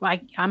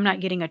 I'm not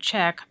getting a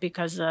check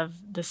because of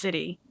the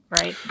city,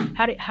 right?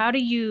 How do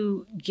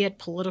you get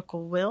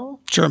political will?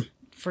 Sure.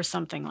 For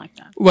something like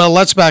that? Well,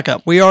 let's back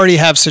up. We already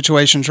have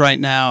situations right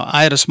now.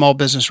 I had a small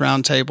business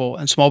roundtable,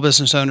 and small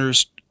business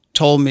owners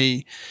told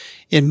me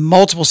in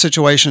multiple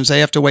situations they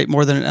have to wait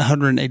more than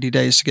 180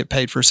 days to get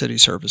paid for city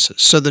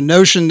services. So the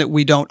notion that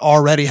we don't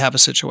already have a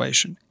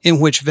situation in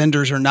which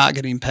vendors are not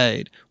getting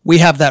paid, we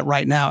have that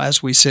right now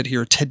as we sit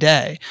here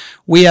today.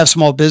 We have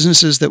small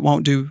businesses that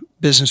won't do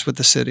business with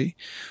the city.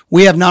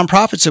 We have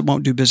nonprofits that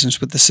won't do business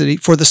with the city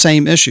for the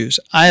same issues.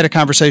 I had a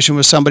conversation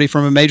with somebody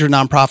from a major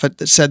nonprofit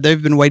that said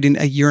they've been waiting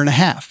a year and a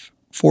half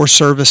for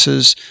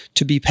services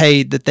to be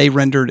paid that they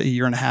rendered a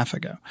year and a half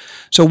ago.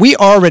 So we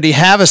already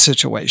have a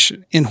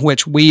situation in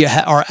which we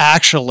are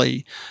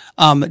actually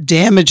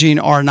damaging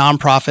our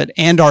nonprofit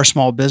and our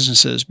small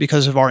businesses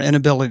because of our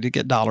inability to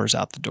get dollars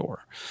out the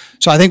door.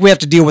 So I think we have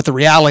to deal with the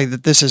reality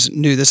that this isn't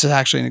new. This is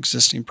actually an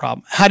existing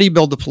problem. How do you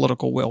build the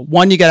political will?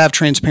 One, you got to have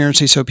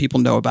transparency so people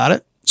know about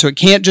it. So it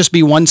can't just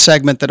be one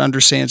segment that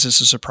understands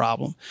this is a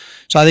problem.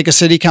 So I think a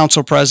city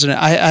council president,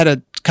 I had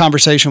a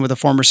conversation with a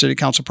former city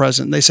council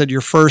president. They said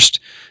your first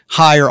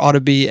hire ought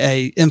to be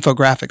a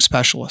infographic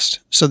specialist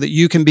so that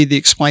you can be the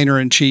explainer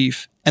in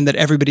chief and that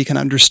everybody can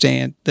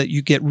understand, that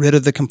you get rid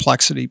of the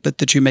complexity, but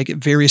that you make it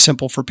very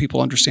simple for people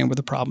to understand what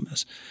the problem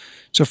is.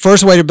 So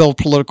first way to build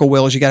political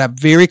will is you got to have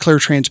very clear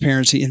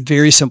transparency in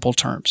very simple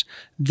terms.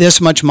 This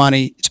much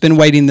money, it's been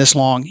waiting this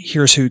long,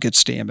 here's who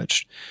gets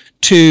damaged.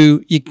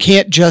 Two, you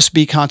can't just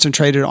be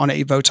concentrated on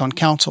 8 votes on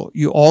council.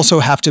 You also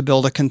have to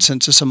build a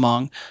consensus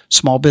among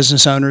small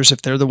business owners,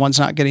 if they're the ones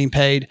not getting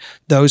paid,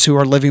 those who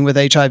are living with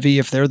HIV,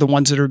 if they're the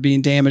ones that are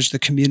being damaged, the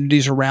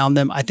communities around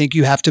them. I think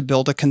you have to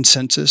build a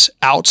consensus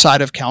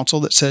outside of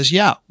council that says,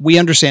 yeah, we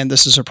understand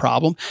this is a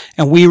problem,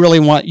 and we really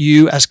want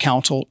you as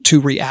council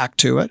to react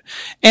to it.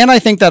 And I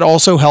think that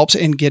also helps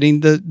in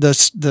getting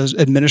the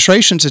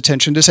administration's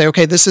attention to say,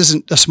 okay, this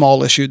isn't a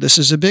small issue, this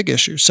is a big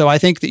issue. So I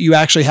think that you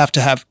actually have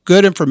to have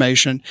good information,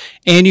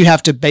 and you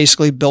have to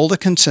basically build a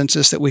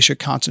consensus that we should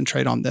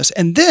concentrate on this.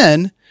 And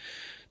then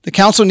the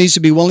council needs to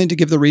be willing to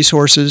give the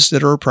resources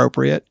that are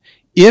appropriate.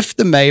 If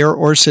the mayor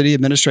or city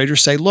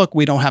administrators say, look,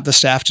 we don't have the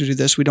staff to do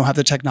this, we don't have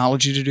the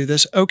technology to do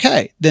this,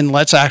 okay, then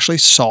let's actually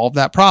solve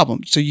that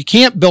problem. So you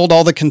can't build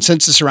all the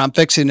consensus around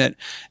fixing it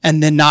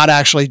and then not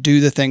actually do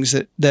the things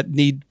that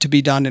need to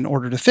be done in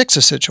order to fix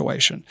a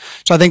situation.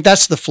 So I think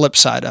that's the flip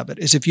side of it,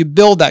 is if you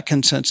build that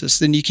consensus,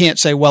 then you can't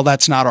say, well,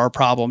 that's not our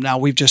problem. Now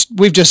we've just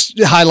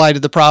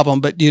highlighted the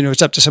problem, but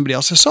it's up to somebody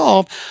else to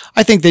solve.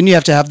 I think then you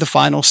have to have the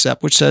final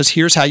step, which says,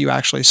 here's how you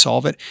actually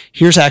solve it.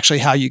 Here's actually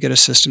how you get a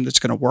system that's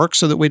going to work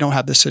so that we don't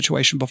have this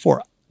situation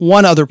before.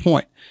 One other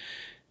point.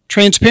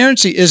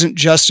 Transparency isn't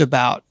just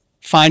about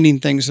finding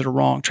things that are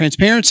wrong.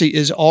 Transparency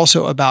is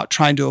also about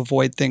trying to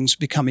avoid things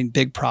becoming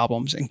big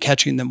problems and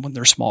catching them when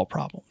they're small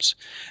problems.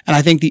 And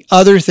I think the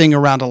other thing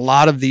around a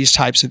lot of these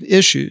types of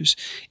issues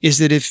is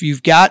that if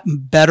you've got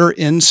better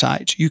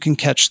insights, you can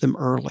catch them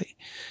early.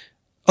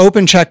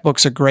 Open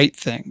checkbook's a great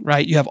thing,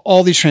 right? You have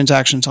all these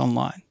transactions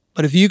online.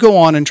 But if you go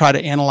on and try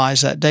to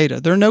analyze that data,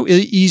 there are no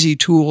easy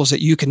tools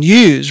that you can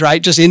use, right?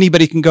 Just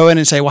anybody can go in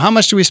and say, well, how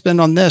much do we spend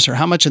on this or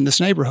how much in this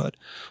neighborhood?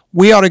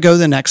 We ought to go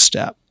the next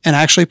step and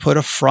actually put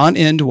a front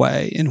end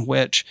way in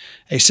which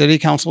a city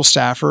council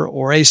staffer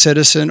or a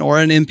citizen or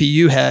an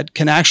MPU head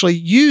can actually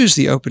use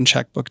the open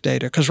checkbook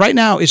data. Because right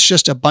now it's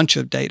just a bunch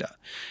of data.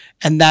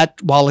 And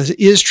that, while it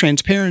is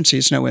transparency,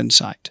 it's no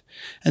insight.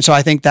 And so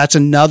I think that's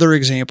another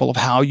example of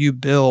how you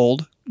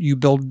build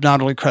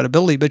not only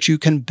credibility, but you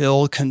can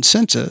build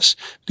consensus,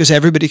 because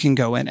everybody can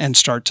go in and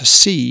start to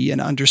see and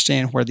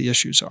understand where the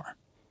issues are.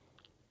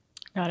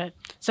 Got it.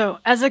 So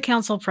as a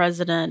council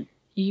president,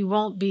 you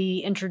won't be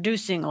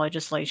introducing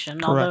legislation,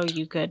 Correct. Although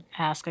you could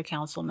ask a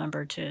council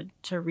member to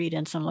read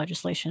in some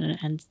legislation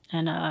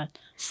and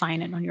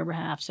sign it on your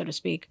behalf, so to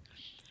speak.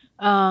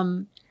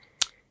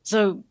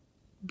 So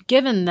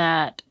given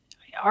that,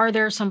 are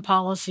there some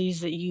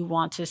policies that you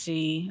want to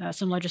see,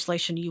 some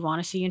legislation you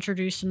want to see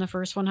introduced in the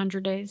first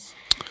 100 days?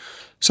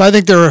 So I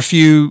think there are a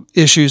few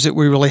issues that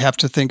we really have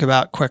to think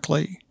about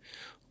quickly.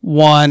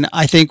 One,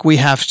 I think we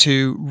have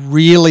to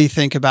really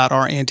think about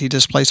our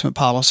anti-displacement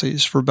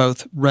policies for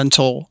both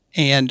rental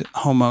and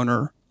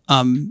homeowner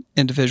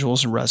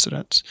individuals and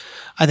residents.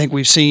 I think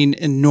we've seen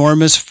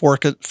enormous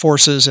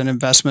forces and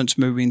investments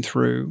moving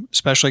through,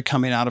 especially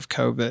coming out of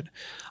COVID.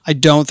 I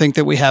don't think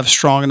that we have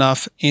strong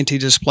enough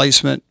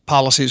anti-displacement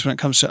policies when it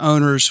comes to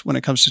owners, when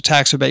it comes to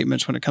tax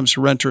abatements, when it comes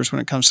to renters,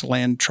 when it comes to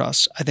land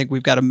trusts. I think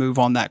we've got to move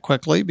on that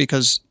quickly,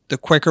 because the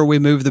quicker we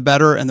move, the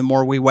better. And the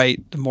more we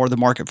wait, the more the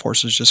market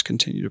forces just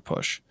continue to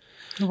push.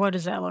 What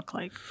does that look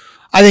like?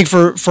 I think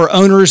for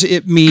owners,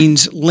 it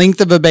means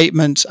length of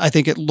abatements. I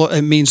think it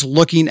means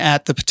looking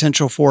at the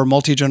potential for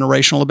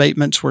multi-generational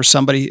abatements, where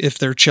somebody, if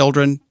their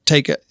children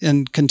take it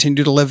and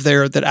continue to live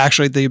there, that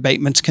actually the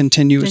abatements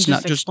continue. Then it's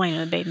not just explain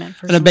an abatement.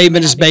 An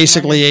abatement is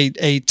basically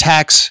a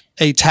tax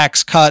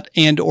cut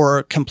and or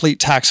a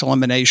complete tax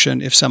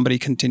elimination if somebody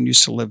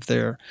continues to live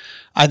there.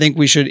 I think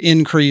we should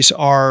increase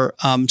our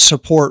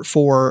support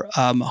for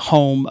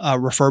home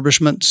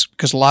refurbishments,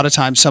 because a lot of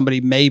times somebody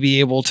may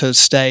be able to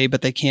stay,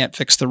 but they can't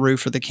fix the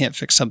roof or they can't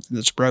fix something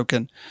that's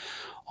broken.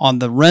 On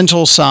the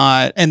rental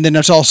side, and then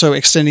it's also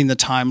extending the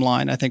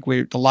timeline. I think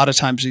a lot of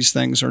times these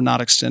things are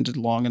not extended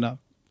long enough.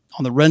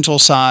 On the rental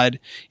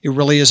side, it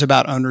really is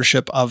about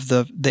ownership of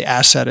the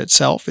asset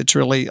itself. It's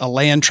really a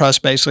land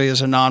trust, basically,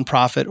 as a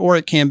nonprofit, or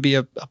it can be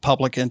a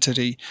public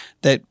entity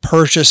that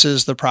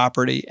purchases the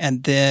property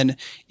and then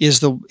is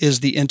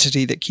the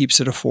entity that keeps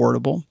it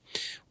affordable.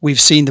 We've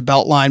seen the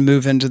Beltline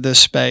move into this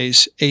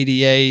space.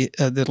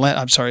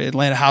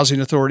 Atlanta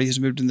Housing Authority has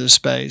moved into this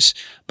space.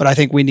 But I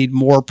think we need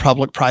more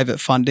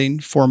public-private funding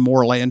for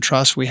more land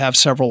trusts. We have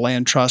several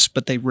land trusts,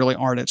 but they really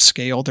aren't at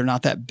scale. They're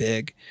not that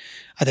big.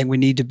 I think we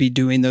need to be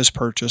doing those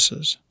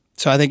purchases.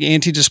 So I think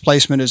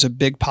anti-displacement is a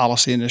big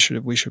policy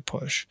initiative we should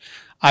push.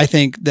 I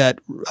think that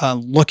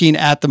looking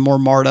at the more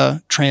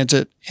MARTA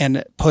transit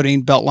and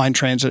putting Beltline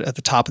transit at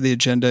the top of the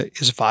agenda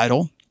is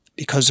vital,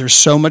 because there's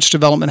so much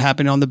development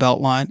happening on the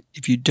Beltline.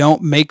 If you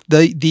don't make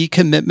the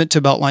commitment to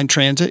Beltline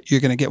transit,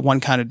 you're going to get one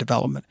kind of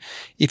development.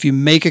 If you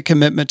make a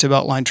commitment to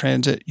Beltline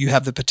transit, you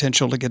have the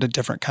potential to get a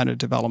different kind of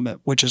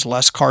development, which is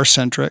less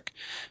car-centric,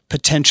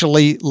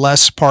 potentially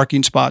less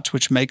parking spots,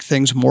 which make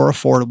things more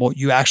affordable.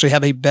 You actually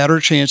have a better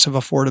chance of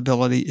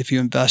affordability if you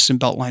invest in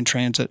Beltline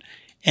transit.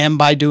 And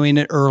by doing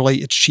it early,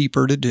 it's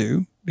cheaper to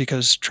do,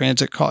 because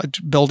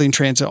building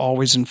transit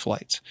always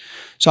inflates.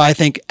 So I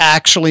think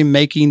actually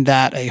making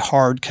that a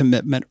hard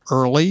commitment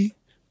early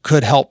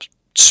could help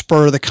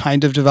spur the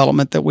kind of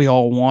development that we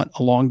all want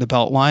along the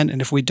Beltline. And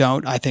if we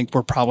don't, I think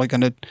we're probably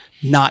going to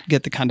not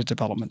get the kind of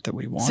development that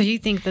we want. So you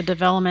think the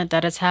development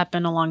that has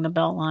happened along the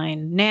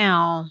Beltline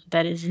now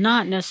that is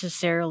not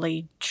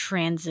necessarily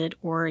transit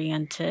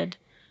oriented,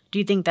 do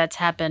you think that's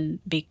happened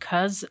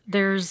because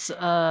there's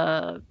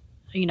a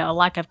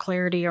lack of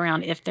clarity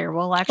around if there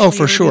will actually Oh,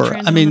 for be sure.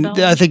 transit I on mean, the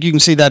Beltline? I think you can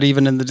see that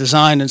even in the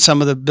design and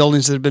some of the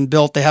buildings that have been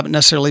built. They haven't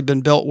necessarily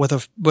been built with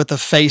a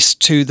face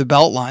to the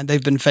Beltline.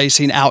 They've been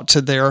facing out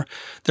to their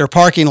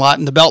parking lot,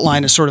 and the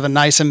Beltline is sort of a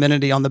nice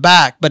amenity on the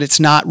back, but it's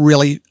not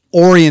really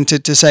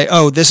oriented to say,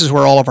 oh, this is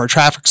where all of our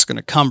traffic's going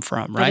to come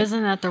from, But right?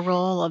 isn't that the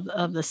role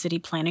of the city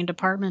planning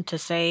department to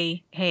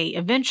say, hey,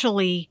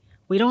 eventually,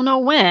 we don't know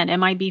when, it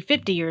might be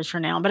 50 years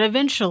from now, but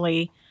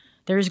eventually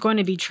there's going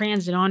to be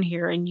transit on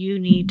here and you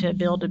need to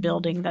build a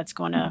building that's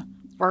going to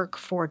work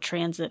for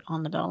transit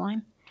on the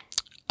Beltline?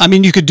 I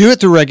mean, you could do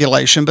it through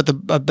regulation, but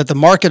the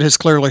market has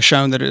clearly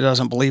shown that it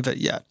doesn't believe it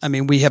yet. I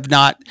mean, we have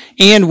not,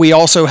 and we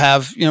also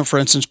have, for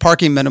instance,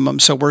 parking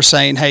minimums. So we're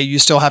saying, hey, you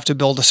still have to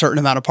build a certain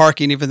amount of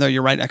parking, even though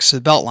you're right next to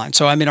the Beltline.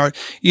 So I mean,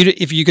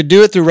 if you could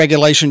do it through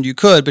regulation, you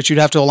could, but you'd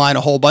have to align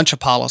a whole bunch of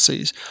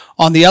policies.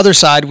 On the other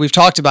side, we've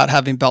talked about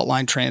having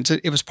Beltline transit.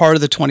 It was part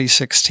of the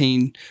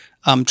 2016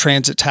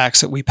 transit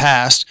tax that we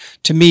passed.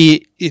 To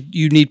me,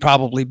 you need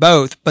probably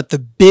both. But the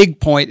big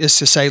point is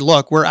to say,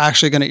 look, we're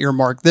actually going to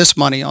earmark this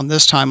money on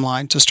this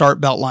timeline to start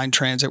Beltline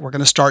transit. We're going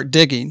to start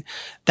digging.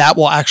 That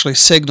will actually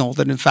signal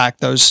that, in fact,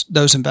 those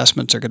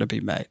investments are going to be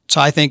made. So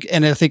I think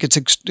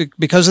it's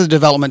because of the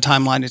development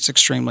timeline, it's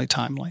extremely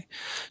timely.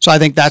 So I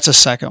think that's a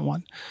second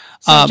one.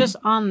 So just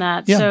on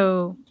that, yeah.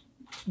 So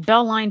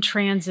Beltline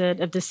transit,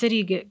 if the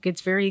city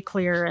gets very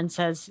clear and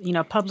says,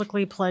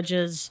 publicly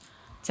pledges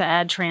to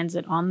add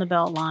transit on the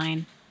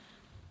Beltline,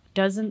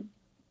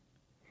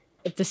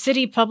 if the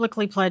city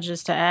publicly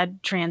pledges to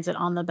add transit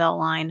on the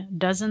Beltline,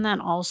 doesn't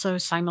that also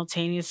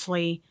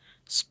simultaneously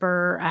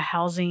spur a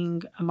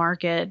housing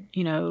market,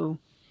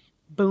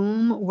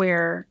 boom,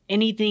 where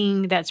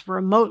anything that's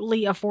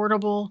remotely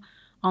affordable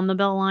on the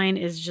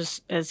Beltline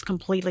is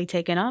completely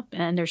taken up,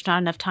 and there's not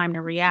enough time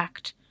to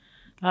react,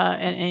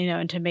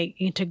 and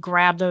to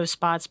grab those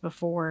spots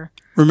before.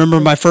 Remember,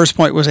 my first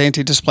point was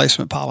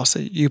anti-displacement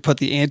policy. You put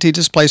the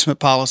anti-displacement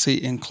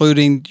policy,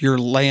 including your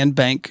land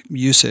bank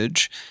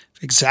usage,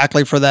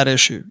 exactly for that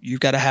issue.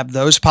 You've got to have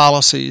those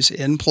policies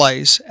in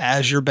place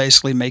as you're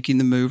basically making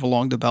the move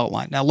along the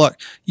Beltline. Now, look,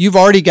 you've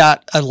already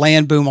got a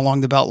land boom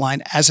along the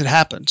Beltline as it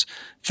happens.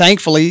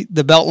 Thankfully,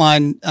 the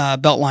Beltline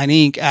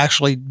Inc.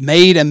 actually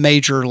made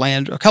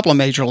a couple of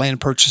major land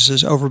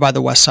purchases over by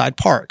the West Side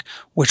Park,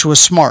 which was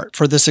smart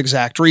for this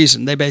exact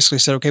reason. They basically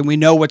said, okay, we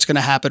know what's going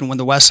to happen when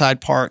the West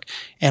Side Park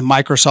and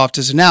Microsoft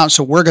is announced,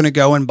 so we're going to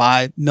go and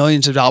buy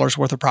millions of dollars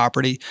worth of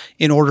property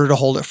in order to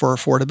hold it for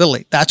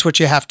affordability. That's what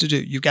you have to do.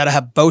 You've got to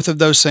have both of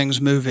those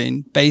things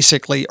moving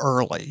basically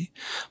early.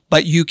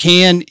 But you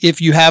can,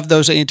 if you have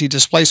those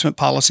anti-displacement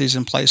policies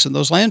in place and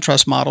those land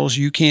trust models,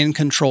 you can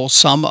control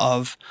some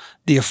of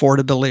the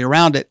affordability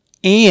around it.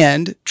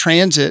 And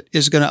transit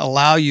is going to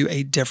allow you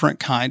a different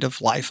kind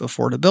of life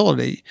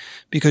affordability,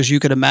 because you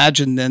could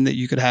imagine then that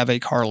you could have a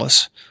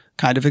carless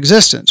kind of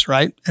existence,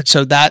 right? And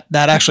so that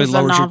actually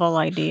lowers a novel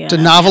idea. It's a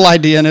novel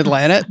idea in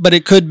Atlanta, but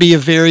it could be a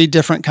very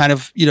different kind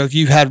of, if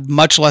you had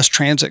much less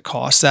transit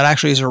costs, that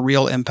actually is a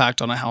real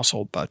impact on a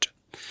household budget.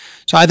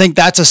 So I think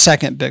that's a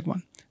second big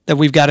one that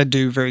we've got to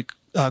do very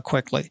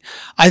quickly.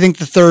 I think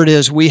the third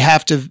is we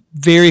have to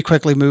very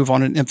quickly move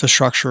on an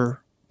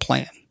infrastructure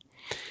plan.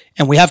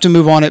 And we have to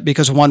move on it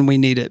because, one, we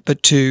need it,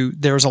 but two,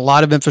 there's a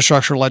lot of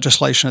infrastructure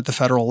legislation at the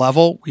federal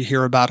level. We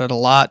hear about it a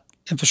lot.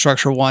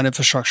 Infrastructure 1,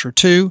 Infrastructure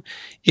 2.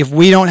 If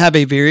we don't have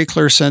a very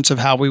clear sense of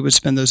how we would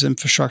spend those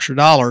infrastructure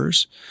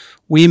dollars,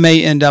 we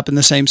may end up in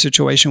the same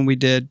situation we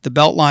did. The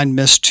Beltline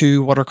missed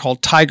 2 what are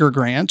called Tiger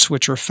grants,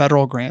 which are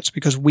federal grants,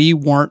 because we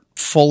weren't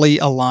fully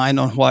aligned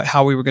on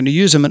how we were going to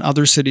use them, and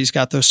other cities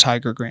got those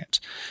Tiger grants.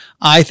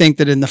 I think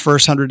that in the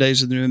first 100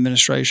 days of the new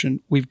administration,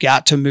 we've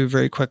got to move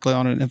very quickly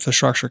on an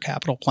infrastructure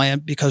capital plan,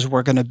 because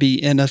we're going to be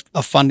in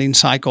a funding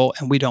cycle,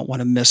 and we don't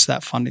want to miss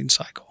that funding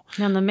cycle.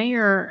 Now, the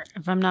mayor,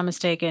 if I'm not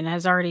mistaken,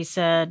 has already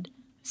said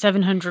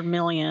 $700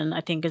 million,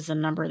 I think, is the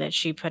number that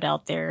she put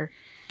out there,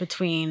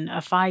 between a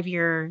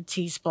 5-year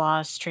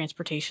T-SPLOST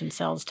transportation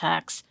sales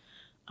tax,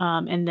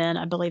 and then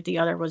I believe the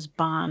other was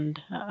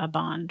a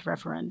bond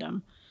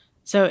referendum.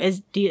 So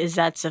is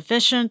that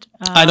sufficient?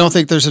 I don't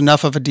think there's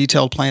enough of a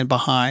detailed plan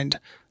behind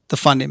the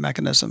funding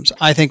mechanisms.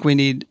 I think we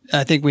need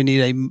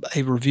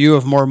a review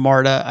of more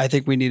MARTA. I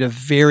think we need a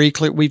very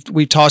clear.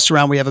 We've tossed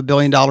around. We have $1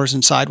 billion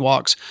in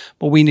sidewalks,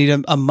 but we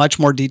need a much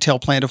more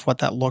detailed plan of what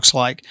that looks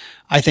like.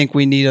 I think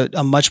we need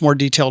a much more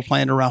detailed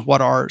plan around what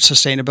our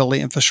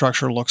sustainability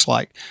infrastructure looks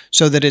like,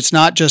 so that it's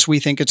not just we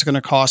think it's going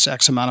to cost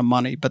X amount of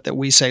money, but that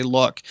we say,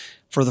 look,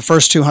 for the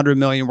first 200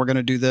 million, we're going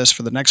to do this.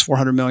 For the next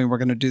 400 million, we're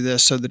going to do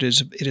this, so that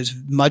it is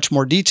much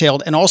more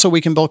detailed. And also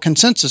we can build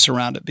consensus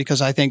around it, because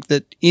I think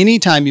that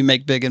anytime you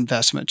make big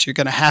investments, you're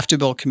going to have to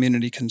build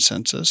community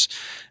consensus.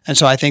 And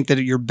so I think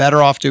that you're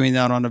better off doing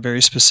that on a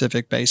very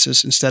specific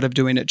basis instead of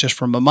doing it just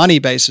from a money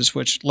basis,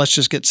 which let's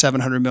just get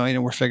 700 million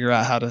and we'll figure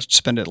out how to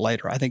spend it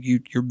later. I think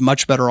you're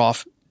much better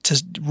off to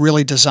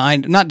really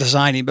not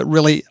designing, but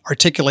really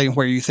articulating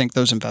where you think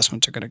those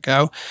investments are going to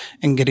go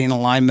and getting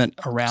alignment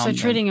around them.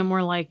 So treating it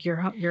more like your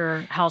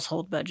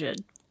household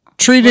budget.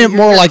 Treating it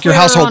more like your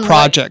household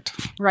project.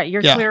 Right.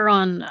 You're clear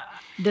on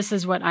this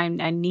is what I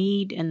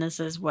need and this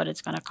is what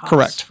it's going to cost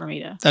Correct. For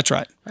me to That's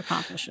right.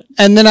 accomplish it.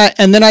 And then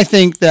I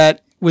think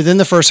that within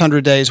the first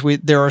 100 days,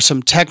 there are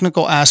some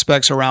technical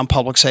aspects around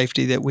public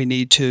safety that we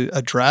need to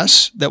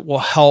address that will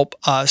help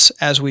us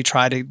as we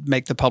try to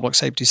make the public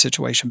safety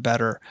situation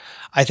better.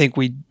 I think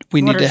we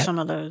What need are to. some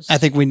of those? I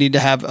think we need to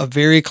have a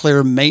very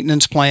clear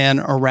maintenance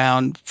plan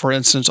around, for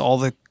instance, all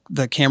the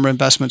camera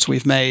investments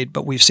we've made,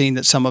 but we've seen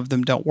that some of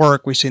them don't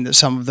work. We've seen that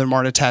some of them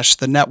aren't attached to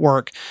the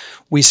network.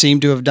 We seem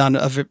to have done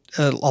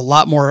a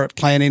lot more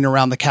planning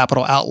around the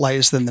capital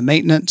outlays than the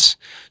maintenance.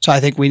 So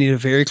I think we need a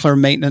very clear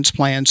maintenance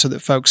plan so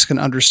that folks can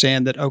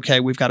understand that, okay,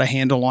 we've got a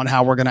handle on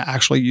how we're going to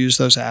actually use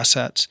those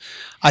assets.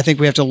 I think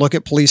we have to look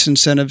at police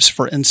incentives.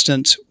 For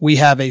instance, we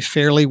have a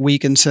fairly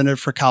weak incentive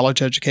for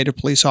college-educated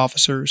police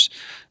officers.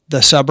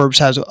 The suburbs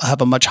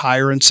have a much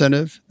higher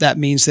incentive. That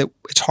means that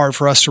it's hard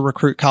for us to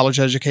recruit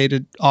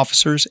college-educated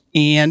officers,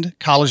 and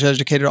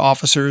college-educated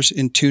officers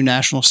in 2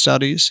 national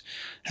studies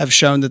have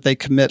shown that they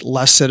commit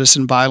less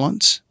citizen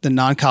violence than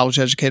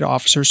non-college-educated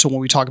officers. So when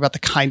we talk about the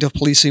kind of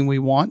policing we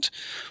want,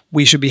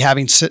 we should be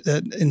having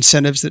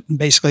incentives that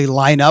basically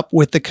line up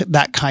with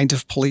that kind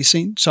of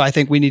policing. So I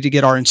think we need to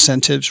get our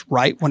incentives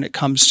right when it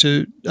comes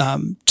to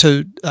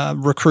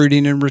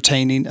recruiting and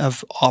retaining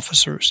of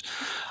officers.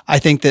 I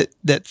think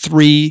that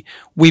 3,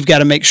 we've got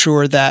to make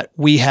sure that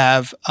we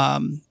have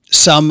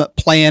some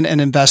plan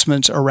and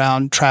investments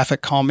around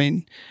traffic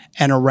calming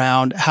and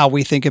around how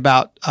we think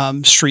about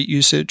street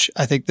usage.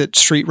 I think that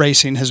street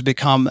racing has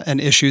become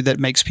an issue that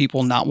makes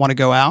people not want to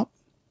go out.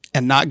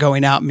 And not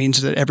going out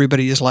means that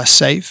everybody is less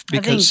safe,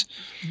 because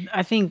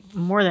I think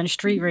more than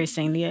street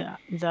racing,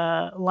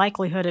 the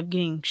likelihood of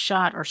getting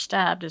shot or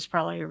stabbed is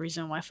probably a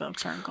reason why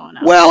folks aren't going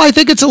out. Well, I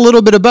think it's a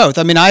little bit of both.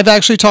 I mean, I've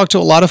actually talked to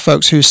a lot of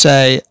folks who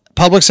say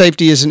public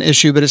safety is an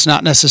issue, but it's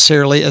not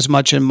necessarily as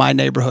much in my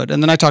neighborhood.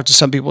 And then I talk to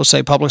some people who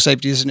say public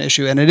safety is an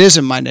issue, and it is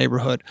in my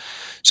neighborhood.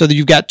 So that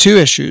you've got 2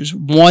 issues.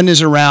 One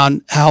is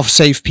around how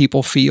safe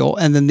people feel,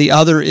 and then the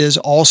other is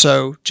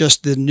also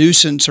just the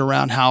nuisance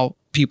around how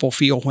people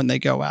feel when they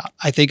go out.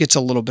 I think it's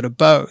a little bit of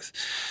both.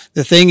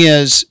 The thing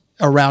is,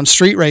 around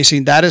street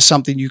racing, that is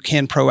something you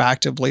can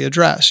proactively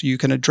address. You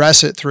can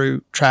address it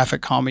through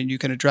traffic calming. You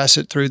can address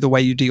it through the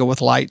way you deal with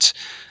lights.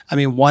 I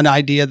mean, one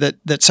idea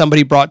that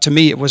somebody brought to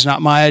me, it was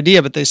not my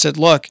idea, but they said,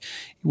 look,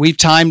 we've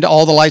timed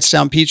all the lights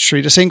down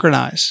Peachtree to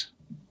synchronize.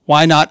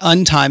 Why not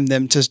untime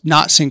them to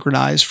not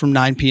synchronize from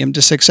 9 p.m.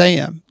 to 6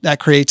 a.m.? That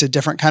creates a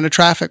different kind of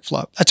traffic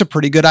flow. That's a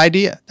pretty good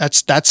idea.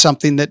 That's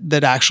something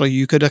that actually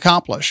you could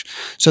accomplish,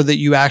 so that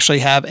you actually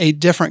have a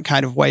different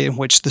kind of way in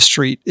which the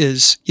street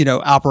is,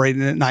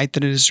 operating at night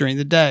than it is during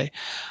the day.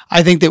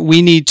 I think that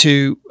we need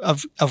to,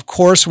 of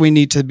course, we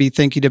need to be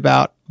thinking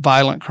about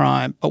violent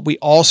crime, but we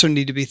also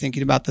need to be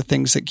thinking about the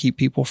things that keep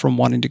people from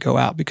wanting to go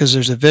out, because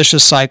there's a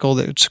vicious cycle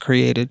that's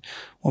created.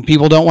 When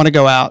people don't want to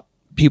go out,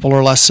 people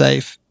are less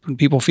safe. When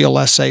people feel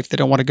less safe, they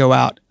don't want to go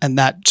out, and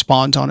that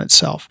spawns on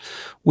itself.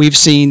 We've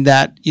seen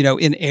that,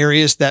 in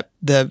areas that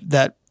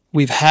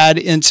we've had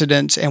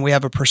incidents and we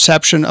have a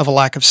perception of a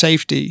lack of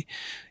safety,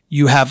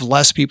 you have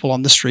less people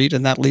on the street,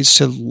 and that leads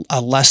to a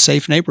less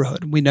safe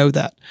neighborhood. We know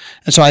that.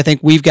 And so I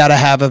think we've got to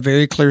have a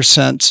very clear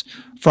sense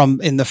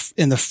from in the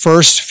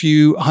first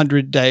few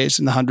 100 days,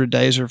 in the 100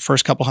 days or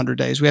first couple 100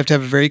 days, we have to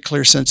have a very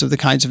clear sense of the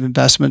kinds of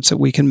investments that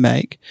we can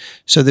make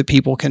so that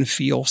people can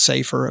feel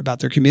safer about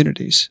their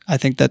communities. I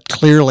think that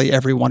clearly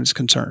everyone is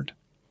concerned.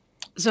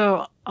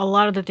 So a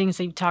lot of the things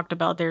that you talked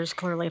about, there's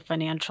clearly a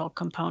financial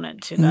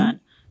component to that.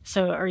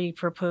 So are you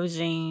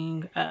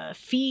proposing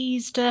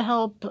fees to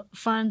help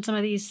fund some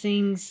of these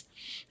things?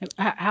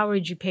 How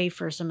would you pay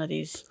for some of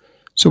these?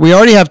 So we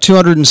already have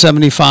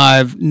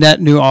 275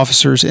 net new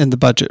officers in the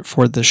budget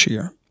for this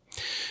year.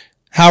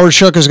 Howard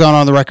Shook has gone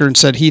on the record and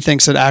said he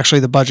thinks that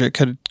actually the budget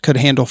could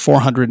handle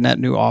 400 net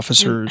new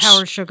officers.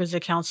 Howard Shook is a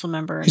council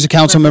member. He's a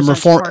council member,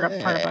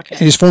 and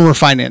he's former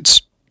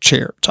finance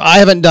chair. So I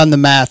haven't done the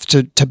math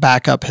to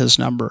back up his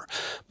number,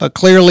 but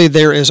clearly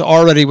there is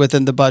already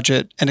within the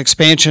budget an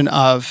expansion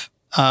of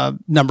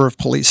number of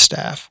police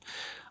staff.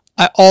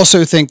 I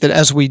also think that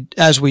as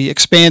we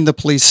expand the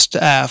police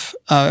staff,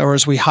 or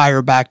as we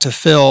hire back to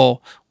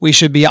fill, we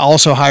should be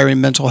also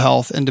hiring mental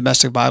health and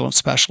domestic violence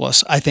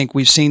specialists. I think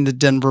we've seen the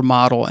Denver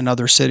model and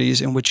other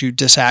cities in which you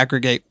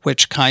disaggregate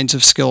which kinds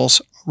of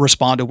skills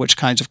respond to which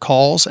kinds of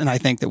calls. And I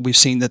think that we've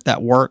seen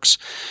that works.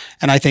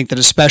 And I think that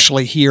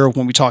especially here,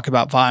 when we talk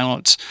about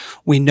violence,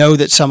 we know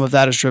that some of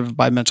that is driven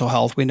by mental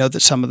health. We know that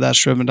some of that's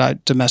driven by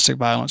domestic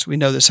violence. We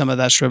know that some of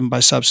that's driven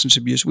by substance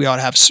abuse. We ought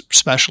to have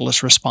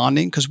specialists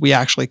responding because we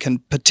actually can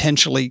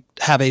potentially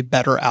have a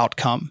better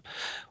outcome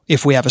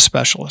if we have a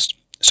specialist.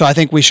 So I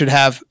think we should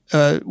have,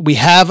 we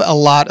have a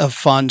lot of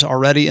funds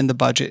already in the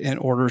budget in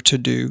order to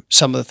do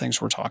some of the things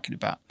we're talking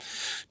about.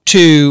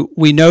 2,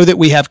 we know that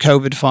we have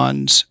COVID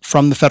funds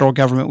from the federal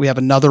government. We have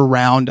another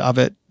round of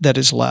it that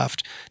is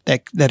left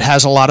that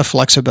has a lot of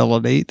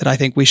flexibility that I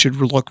think we should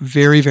look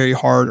very, very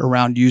hard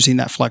around using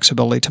that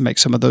flexibility to make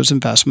some of those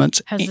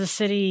investments. Has the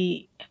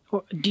city,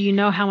 do you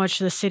know how much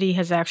the city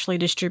has actually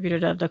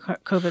distributed of the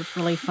COVID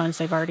relief funds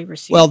they've already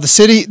received? Well, the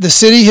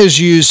city has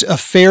used a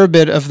fair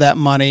bit of that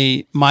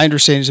money. My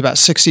understanding is about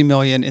 $60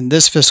 million in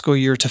this fiscal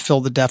year to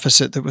fill the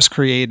deficit that was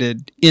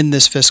created in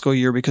this fiscal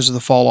year because of the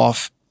fall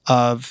off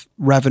of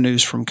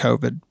revenues from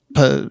COVID,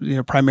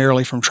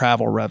 primarily from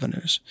travel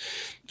revenues.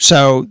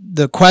 So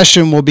the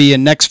question will be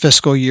in next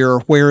fiscal year,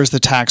 where is the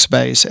tax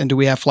base and do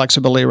we have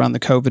flexibility around the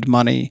COVID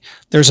money?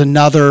 There's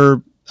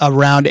another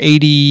around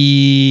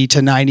 80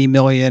 to 90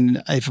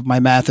 million, if my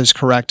math is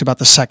correct, about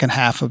the second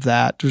half of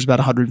that. There's about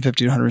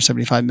 150 to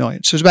 175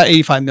 million. So it's about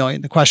 85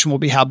 million. The question will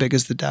be, how big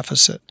is the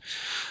deficit?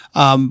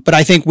 But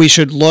I think we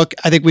should look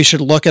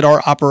at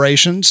our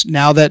operations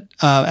now that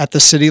at the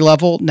city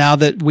level, now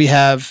that we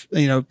have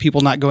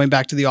people not going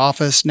back to the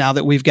office, now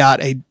that we've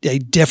got a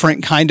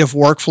different kind of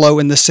workflow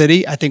in the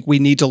city. I think we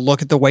need to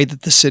look at the way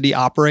that the city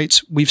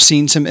operates. We've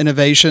seen some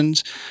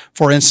innovations.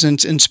 For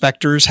instance,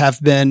 inspectors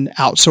have been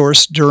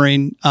outsourced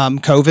during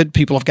COVID.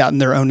 People have gotten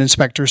their own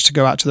inspectors to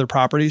go out to their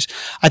properties.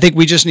 I think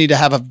we just need to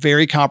have a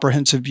very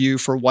comprehensive view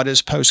for what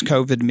does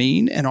post-COVID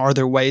mean, and are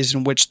there ways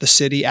in which the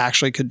city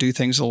actually could do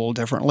things a little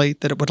differently,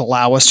 that it would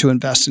allow us to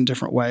invest in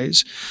different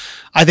ways.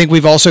 I think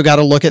we've also got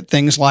to look at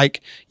things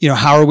like,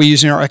 how are we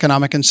using our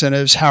economic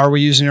incentives? How are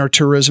we using our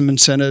tourism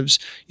incentives?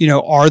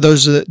 Are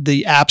those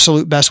the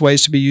absolute best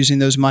ways to be using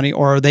those money,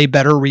 or are they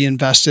better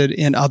reinvested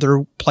in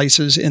other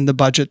places in the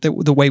budget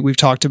the way we've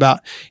talked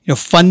about?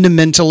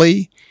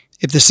 Fundamentally,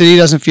 if the city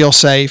doesn't feel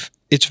safe,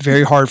 it's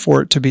very hard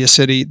for it to be a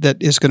city that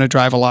is going to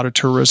drive a lot of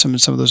tourism and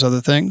some of those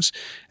other things.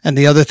 And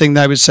the other thing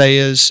that I would say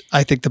is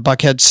I think the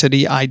Buckhead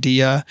City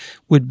idea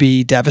would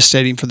be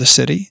devastating for the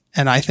city.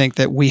 And I think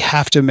that we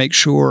have to make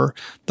sure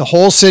the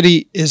whole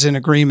city is in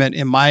agreement,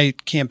 in my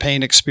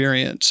campaign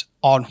experience,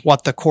 on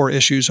what the core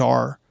issues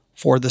are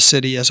for the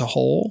city as a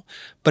whole.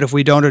 But if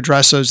we don't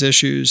address those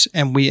issues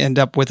and we end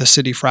up with a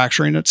city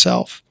fracturing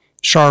itself,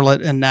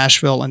 Charlotte and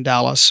Nashville and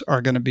Dallas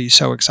are going to be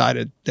so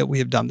excited that we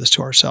have done this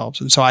to ourselves.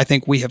 And so I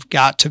think we have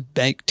got to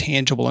make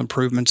tangible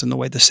improvements in the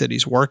way the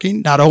city's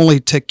working, not only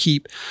to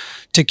keep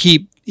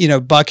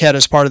Buckhead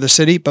as part of the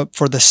city, but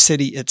for the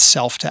city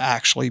itself to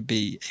actually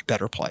be a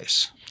better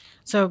place.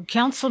 So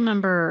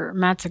Councilmember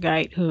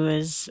Matzagite,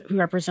 who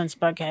represents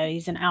Buckhead,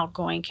 he's an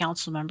outgoing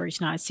council member.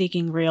 He's not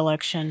seeking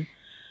re-election.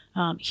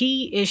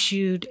 He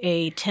issued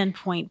a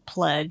 10-point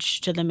pledge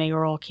to the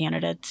mayoral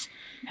candidates.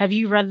 Have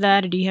you read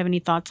that, or do you have any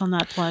thoughts on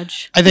that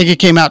pledge? I think it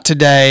came out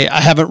today.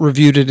 I haven't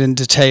reviewed it in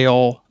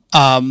detail,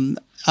 so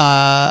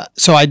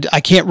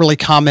I can't really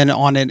comment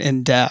on it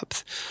in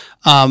depth.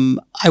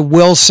 I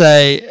will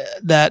say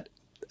that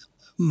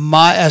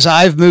as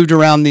I've moved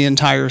around the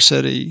entire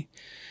city,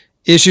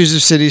 issues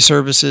of city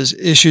services,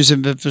 issues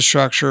of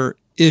infrastructure,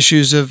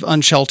 issues of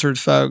unsheltered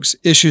folks,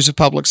 issues of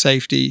public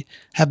safety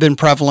have been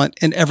prevalent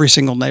in every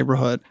single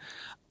neighborhood.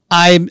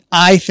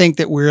 I think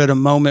that we're at a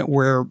moment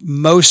where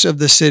most of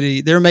the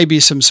city, there may be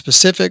some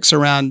specifics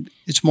around,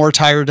 it's more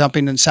tire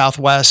dumping in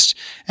Southwest,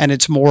 and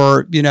it's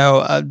more,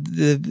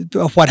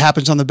 what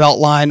happens on the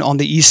Beltline on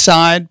the east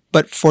side.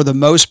 But for the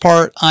most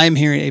part, I'm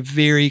hearing a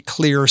very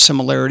clear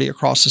similarity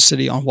across the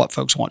city on what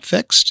folks want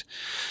fixed.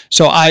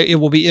 So it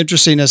will be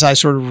interesting as I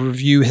sort of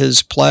review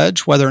his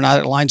pledge, whether or not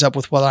it lines up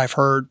with what I've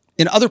heard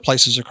in other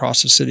places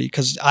across the city,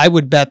 because I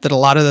would bet that a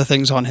lot of the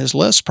things on his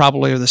list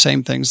probably are the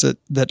same things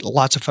that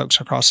lots of folks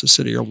across the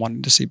city are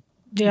wanting to see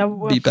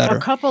be better. A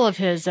couple of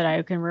his that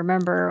I can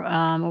remember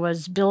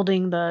was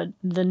building the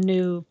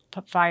new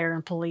fire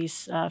and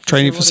police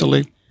training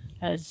facility.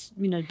 As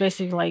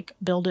basically like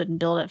build it and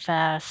build it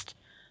fast.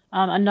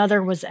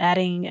 Another was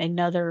adding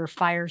another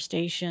fire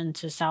station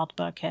to South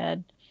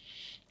Buckhead.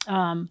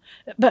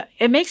 But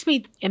it makes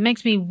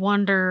me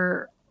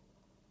wonder,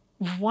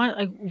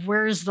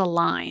 where's the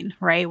line,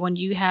 right? When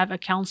you have a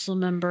council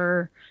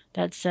member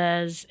that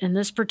says, in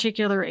this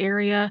particular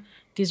area,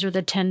 these are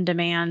the 10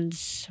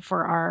 demands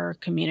for our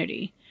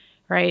community,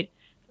 right?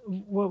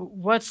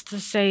 What's to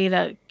say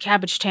that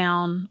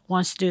Cabbagetown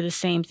wants to do the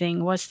same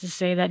thing? What's to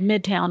say that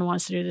Midtown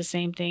wants to do the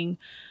same thing?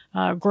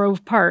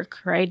 Grove Park,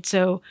 right?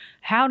 So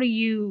how do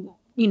you,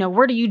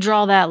 where do you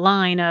draw that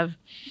line of,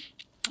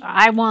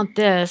 I want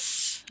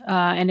this,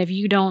 and if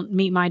you don't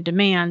meet my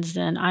demands,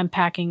 then I'm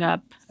packing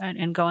up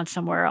and going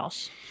somewhere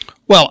else?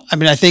 Well,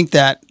 I think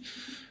that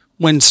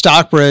when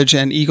Stockbridge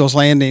and Eagles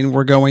Landing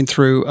were going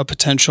through a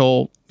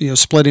potential,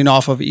 splitting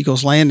off of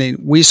Eagles Landing,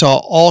 we saw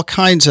all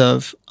kinds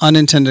of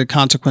unintended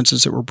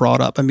consequences that were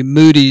brought up. I mean,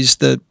 Moody's,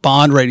 the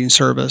bond rating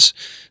service,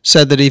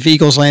 said that if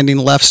Eagles Landing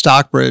left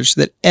Stockbridge,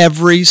 that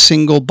every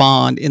single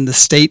bond in the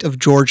state of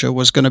Georgia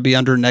was going to be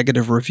under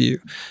negative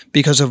review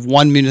because of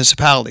one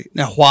municipality.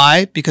 Now,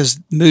 why? Because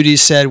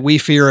Moody's said, we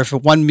fear if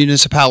one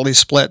municipality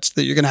splits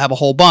that you're going to have a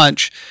whole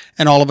bunch,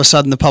 and all of a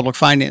sudden the public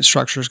finance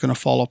structure is going to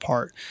fall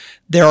apart.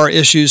 There are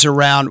issues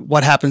around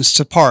what happens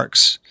to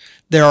parks.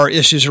 There are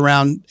issues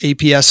around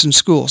APS in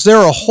schools. There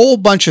are a whole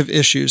bunch of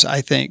issues,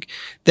 I think,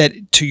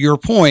 that, to your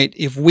point,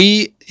 if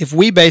we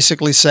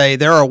basically say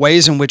there are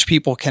ways in which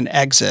people can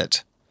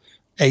exit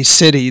a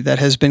city that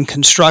has been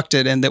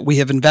constructed and that we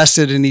have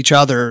invested in each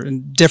other,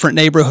 and different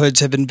neighborhoods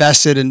have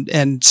invested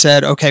and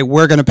said, okay,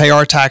 we're going to pay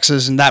our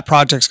taxes and that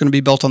project's going to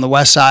be built on the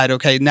west side.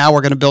 Okay, now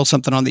we're going to build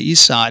something on the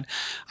east side.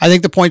 I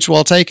think the point's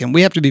well taken.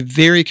 We have to be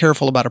very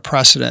careful about a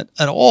precedent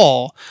at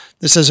all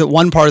that says that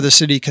one part of the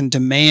city can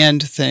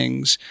demand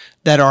things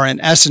that are in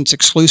essence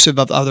exclusive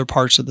of other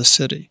parts of the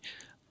city.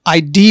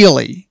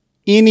 Ideally,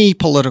 any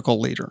political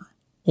leader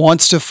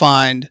wants to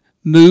find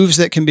moves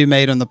that can be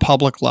made on the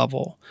public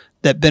level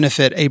that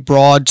benefit a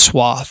broad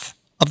swath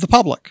of the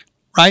public,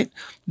 right?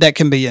 That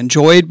can be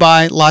enjoyed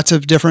by lots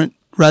of different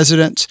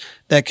residents,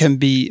 that can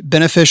be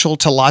beneficial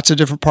to lots of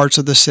different parts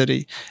of the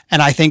city.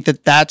 And I think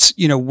that that's,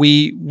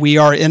 we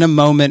are in a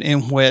moment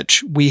in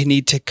which we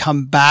need to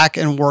come back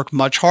and work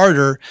much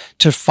harder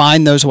to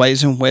find those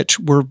ways in which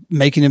we're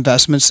making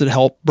investments that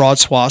help broad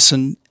swaths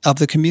of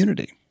the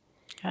community.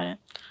 Got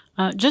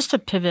it. Just to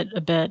pivot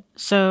a bit.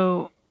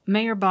 So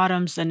Mayor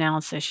Bottoms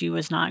announced that she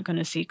was not going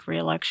to seek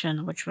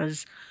re-election, which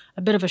was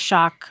a bit of a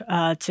shock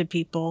to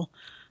people.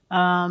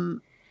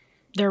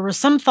 There was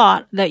some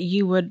thought that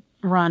you would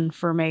run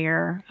for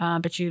mayor,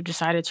 but you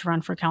decided to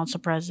run for council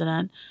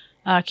president.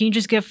 Can you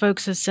just give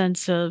folks a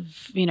sense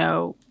of,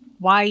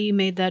 why you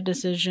made that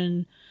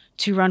decision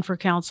to run for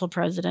council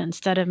president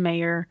instead of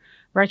mayor?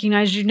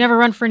 Recognize you've never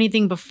run for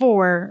anything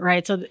before,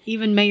 right? So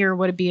even mayor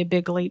would be a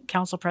big leap.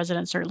 Council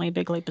president, certainly a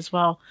big leap as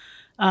well.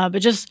 But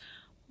just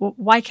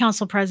why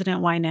council president?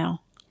 Why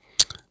now?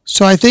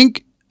 So I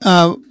think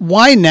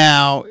why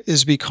now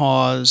is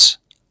because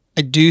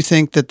I do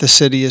think that the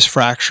city is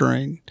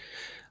fracturing.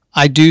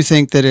 I do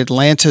think that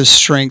Atlanta's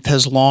strength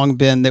has long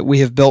been that we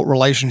have built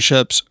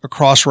relationships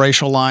across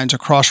racial lines,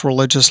 across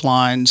religious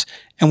lines,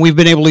 and we've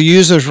been able to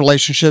use those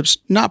relationships,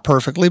 not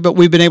perfectly, but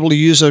we've been able to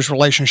use those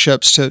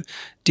relationships to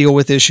deal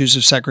with issues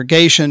of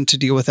segregation, to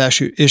deal with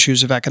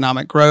issues of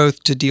economic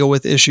growth, to deal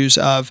with issues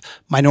of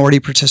minority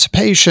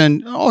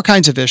participation, all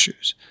kinds of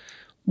issues.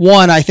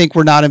 One, I think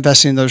we're not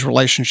investing in those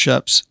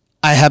relationships.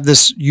 I have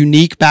this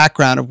unique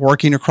background of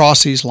working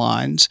across these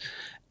lines.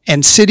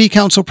 And city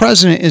council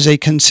president is a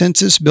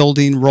consensus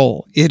building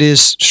role. It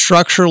is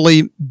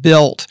structurally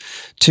built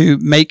to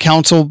make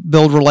council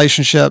build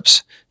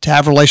relationships, to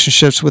have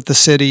relationships with the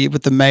city,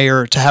 with the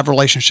mayor, to have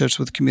relationships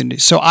with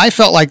communities. So I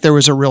felt like there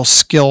was a real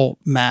skill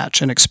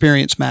match, an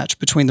experience match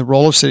between the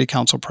role of city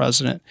council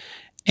president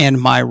and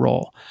my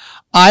role.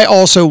 I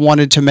also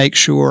wanted to make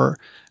sure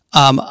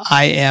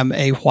I am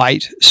a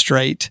white,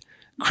 straight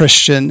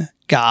Christian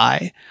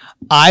guy.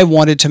 I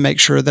wanted to make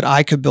sure that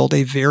I could build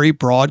a very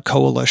broad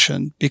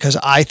coalition because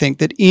I think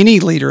that any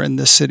leader in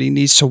this city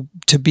needs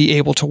to be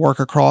able to work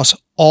across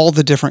all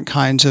the different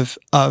kinds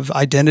of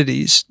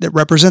identities that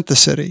represent the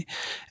city.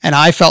 And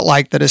I felt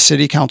like that as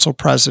city council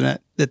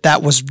president,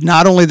 that was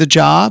not only the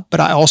job, but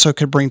I also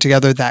could bring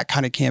together that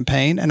kind of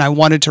campaign. And I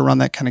wanted to run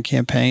that kind of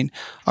campaign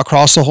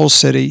across the whole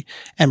city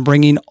and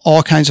bringing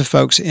all kinds of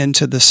folks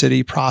into the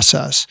city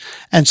process.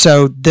 And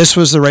so this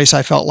was the race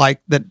I felt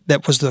like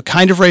that was the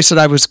kind of race that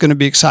I was going to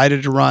be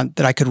excited to run,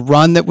 that I could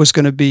run, that was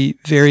going to be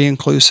very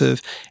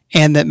inclusive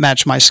and that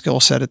matched my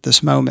skill set at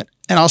this moment.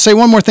 And I'll say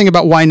one more thing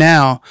about why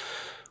now.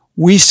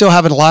 We still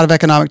have a lot of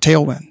economic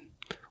tailwind.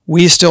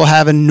 We still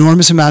have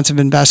enormous amounts of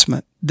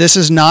investment. This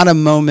is not a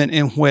moment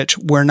in which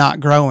we're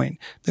not growing.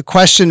 The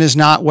question is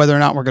not whether or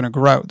not we're going to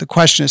grow. The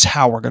question is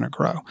how we're going to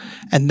grow.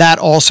 And that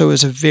also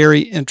is a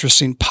very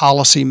interesting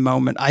policy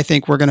moment. I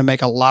think we're going to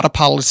make a lot of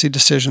policy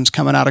decisions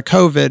coming out of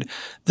COVID.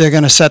 They're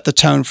going to set the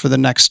tone for the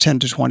next 10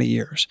 to 20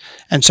 years.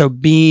 And so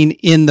being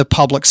in the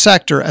public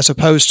sector as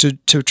opposed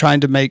to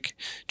trying to make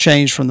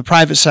change from the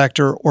private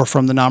sector or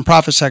from the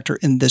nonprofit sector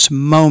in this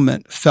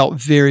moment felt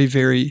very,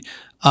 very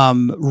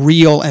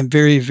real and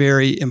very,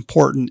 very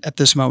important at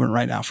this moment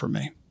right now for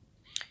me.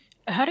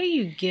 How do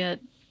you get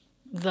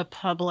the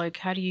public,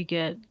 how do you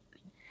get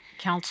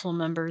council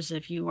members,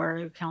 if you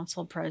are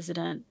council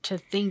president, to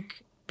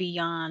think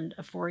beyond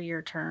a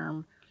 4-year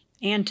term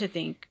and to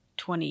think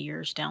 20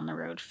 years down the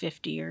road,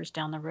 50 years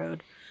down the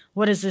road?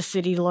 What does the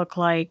city look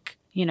like,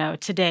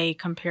 today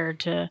compared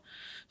to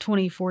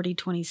 2040,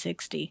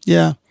 2060?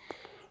 Yeah.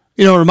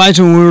 It reminds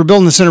me when we were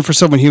building the Center for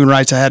Civil and Human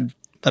Rights, I had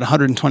about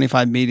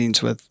 125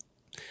 meetings with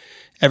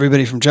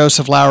everybody from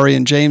Joseph Lowery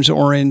and James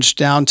Orange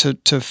down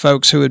to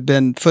folks who had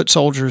been foot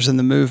soldiers in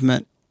the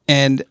movement.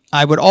 And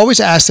I would always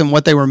ask them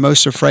what they were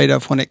most afraid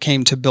of when it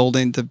came to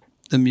building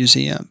the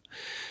museum.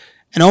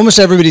 And almost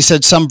everybody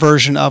said some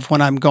version of,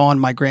 when I'm gone,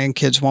 my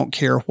grandkids won't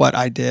care what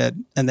I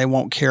did and they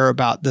won't care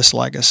about this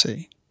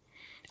legacy.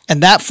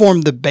 And that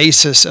formed the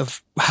basis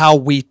of how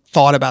we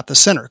thought about the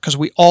center, because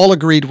we all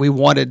agreed we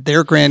wanted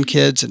their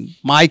grandkids and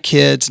my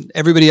kids and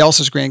everybody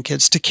else's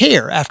grandkids to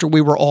care after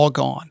we were all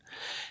gone.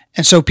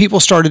 And so people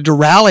started to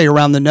rally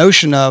around the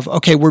notion of,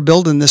 okay, we're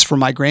building this for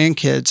my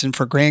grandkids and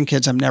for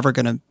grandkids I'm never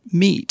going to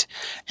meet.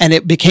 And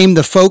it became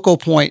the focal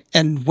point.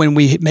 And when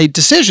we made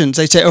decisions,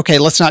 they'd say, okay,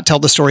 let's not tell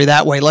the story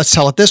that way. Let's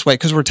tell it this way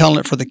because we're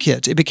telling it for the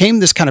kids. It became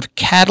this kind of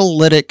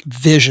catalytic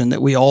vision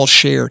that we all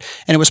shared.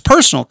 And it was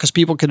personal because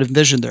people could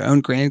envision their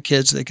own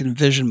grandkids. They could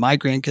envision my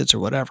grandkids or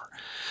whatever.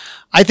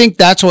 I think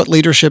that's what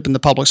leadership in the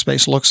public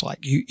space looks like.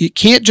 It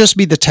can't just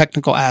be the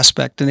technical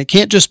aspect, and it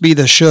can't just be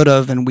the should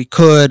have and we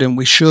could and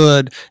we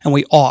should and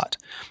we ought,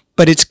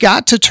 but it's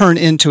got to turn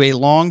into a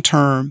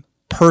long-term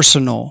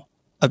personal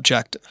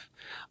objective.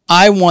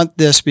 I want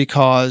this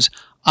because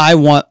I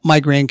want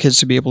my grandkids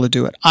to be able to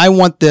do it. I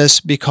want this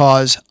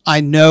because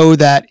I know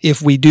that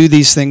if we do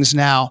these things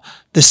now,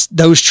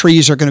 those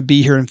trees are going to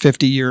be here in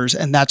 50 years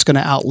and that's going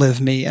to outlive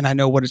me and I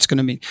know what it's going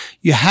to mean.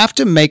 You have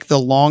to make the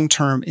long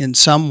term in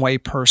some way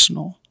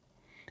personal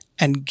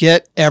and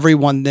get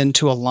everyone then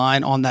to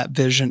align on that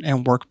vision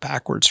and work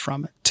backwards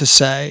from it to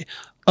say,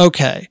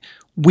 okay,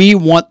 we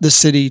want the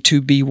city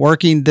to be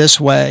working this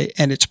way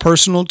and it's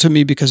personal to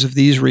me because of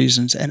these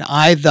reasons. And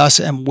I thus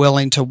am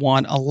willing to,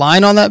 one,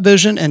 align on that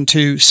vision and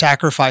to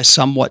sacrifice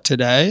somewhat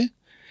today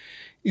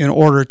in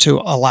order to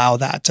allow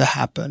that to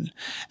happen.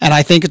 And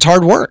I think it's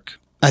hard work.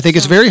 I think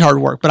it's very hard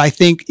work, but I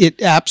think it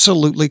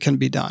absolutely can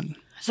be done.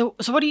 So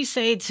what do you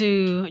say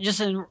to,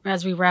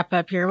 as we wrap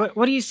up here,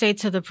 what do you say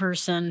to the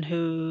person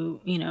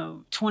who,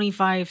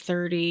 25,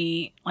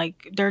 30,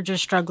 like they're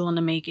just struggling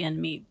to make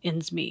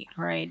ends meet,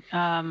 right?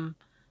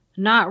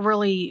 Not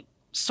really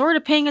sort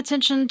of paying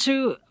attention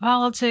to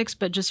politics,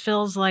 but just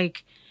feels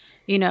like,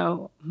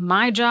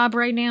 my job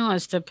right now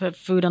is to put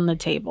food on the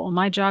table.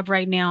 My job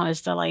right now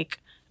is to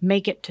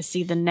make it to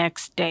see the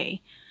next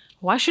day.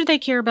 Why should they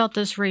care about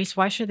this race?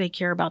 Why should they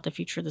care about the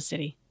future of the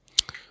city?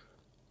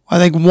 I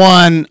think,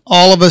 one,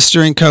 all of us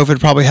during COVID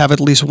probably have at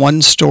least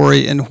one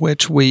story in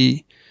which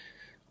we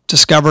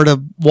discovered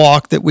a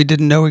walk that we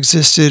didn't know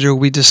existed, or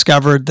we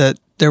discovered that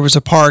there was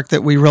a park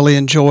that we really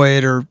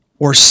enjoyed, or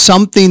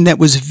something that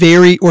was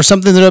or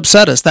something that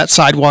upset us. That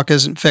sidewalk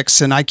isn't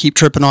fixed and I keep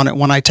tripping on it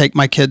when I take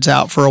my kids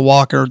out for a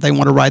walk or they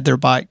want to ride their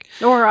bike.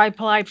 Or I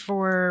applied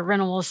for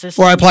rental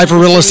assistance. Or I applied for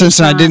rental assistance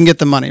and I didn't get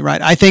the money,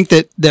 right? I think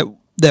that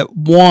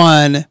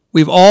one,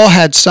 we've all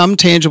had some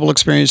tangible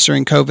experience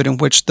during COVID in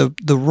which the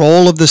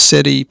role of the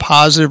city,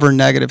 positive or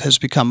negative, has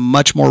become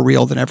much more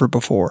real than ever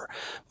before.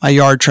 My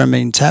yard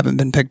trimmings haven't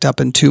been picked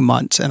up in 2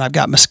 months and I've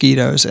got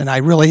mosquitoes, and I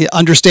really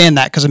understand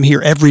that because I'm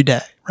here every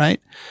day, right?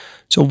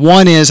 So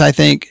one is, I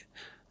think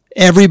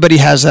everybody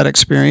has that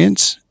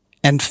experience,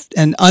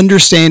 and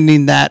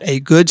understanding that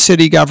a good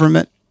city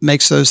government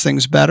makes those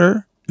things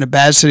better and a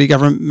bad city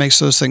government makes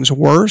those things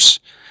worse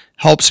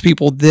helps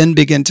people then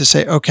begin to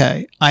say,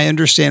 okay, I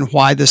understand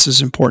why this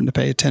is important to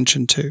pay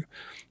attention to.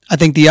 I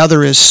think the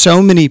other is,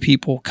 so many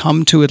people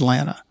come to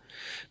Atlanta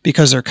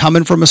because they're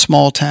coming from a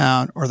small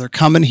town, or they're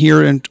coming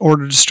here in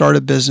order to start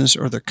a business,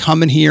 or they're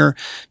coming here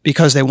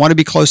because they want to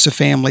be close to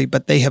family,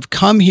 but they have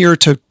come here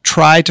to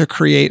try to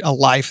create a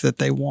life that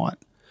they want.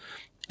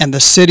 And the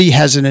city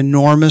has an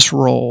enormous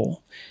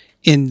role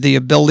in the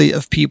ability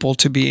of people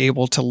to be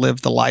able to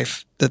live the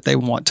life that they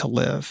want to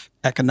live,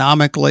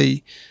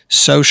 economically,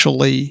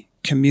 socially,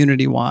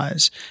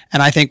 community-wise.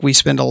 And I think we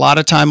spend a lot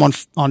of time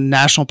on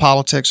national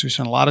politics. We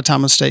spend a lot of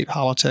time on state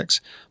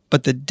politics.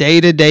 But the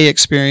day-to-day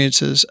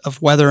experiences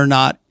of whether or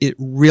not it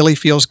really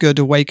feels good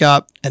to wake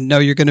up and know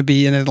you're going to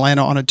be in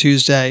Atlanta on a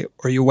Tuesday,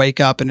 or you wake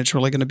up and it's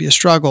really going to be a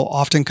struggle,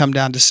 often come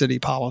down to city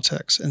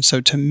politics. And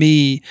so to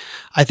me,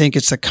 I think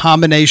it's a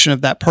combination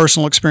of that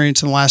personal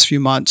experience in the last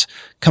few months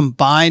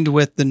combined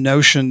with the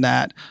notion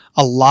that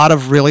a lot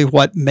of really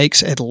what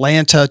makes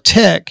Atlanta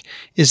tick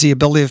is the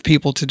ability of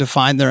people to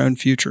define their own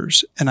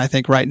futures. And I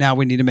think right now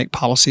we need to make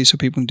policy so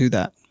people can do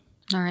that.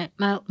 All right.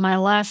 My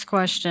last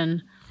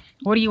question.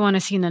 What do you want to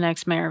see in the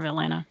next mayor of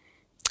Atlanta?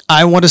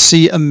 I want to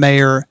see a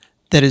mayor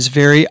that is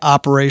very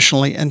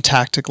operationally and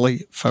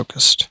tactically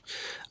focused.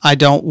 I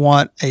don't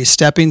want a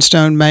stepping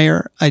stone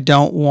mayor. I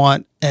don't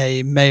want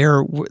a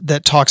mayor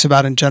that talks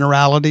about in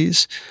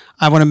generalities.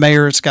 I want a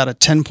mayor that's got a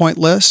 10-point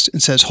list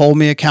and says, hold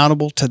me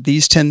accountable to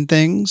these 10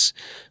 things.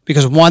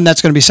 Because one,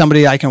 that's going to be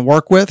somebody I can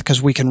work with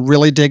because we can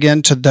really dig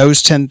into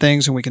those 10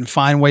 things and we can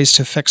find ways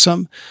to fix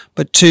them.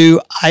 But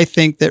two, I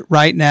think that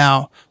right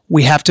now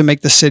we have to make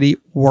the city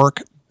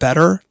work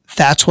better.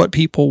 That's what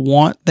people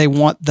want. They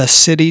want the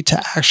city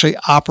to actually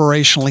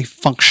operationally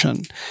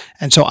function.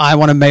 And so I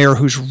want a mayor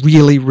who's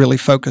really, really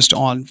focused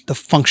on the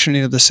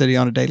functioning of the city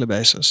on a daily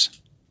basis.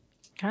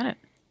 Got it.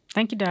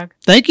 Thank you, Doug.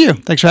 Thank you.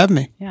 Thanks for having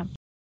me. Yeah.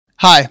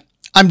 Hi,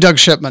 I'm Doug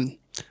Shipman.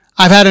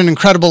 I've had an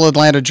incredible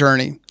Atlanta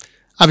journey.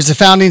 I was the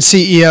founding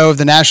CEO of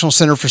the National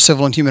Center for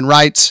Civil and Human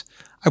Rights.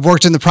 I've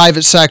worked in the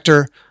private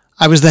sector.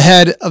 I was the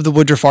head of the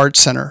Woodruff Arts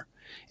Center.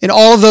 In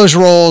all of those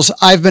roles,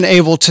 I've been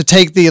able to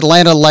take the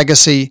Atlanta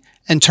legacy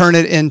and turn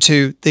it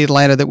into the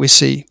Atlanta that we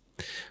see.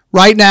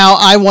 Right now,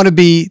 I want to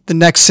be the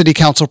next city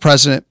council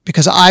president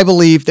because I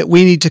believe that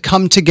we need to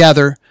come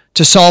together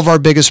to solve our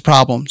biggest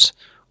problems.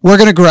 We're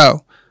going to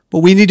grow, but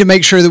we need to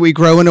make sure that we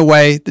grow in a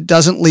way that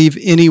doesn't leave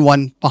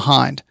anyone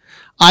behind.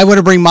 I want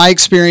to bring my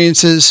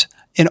experiences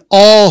in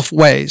all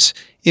ways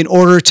in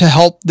order to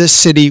help this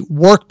city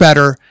work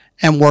better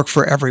and work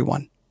for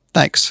everyone.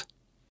 Thanks.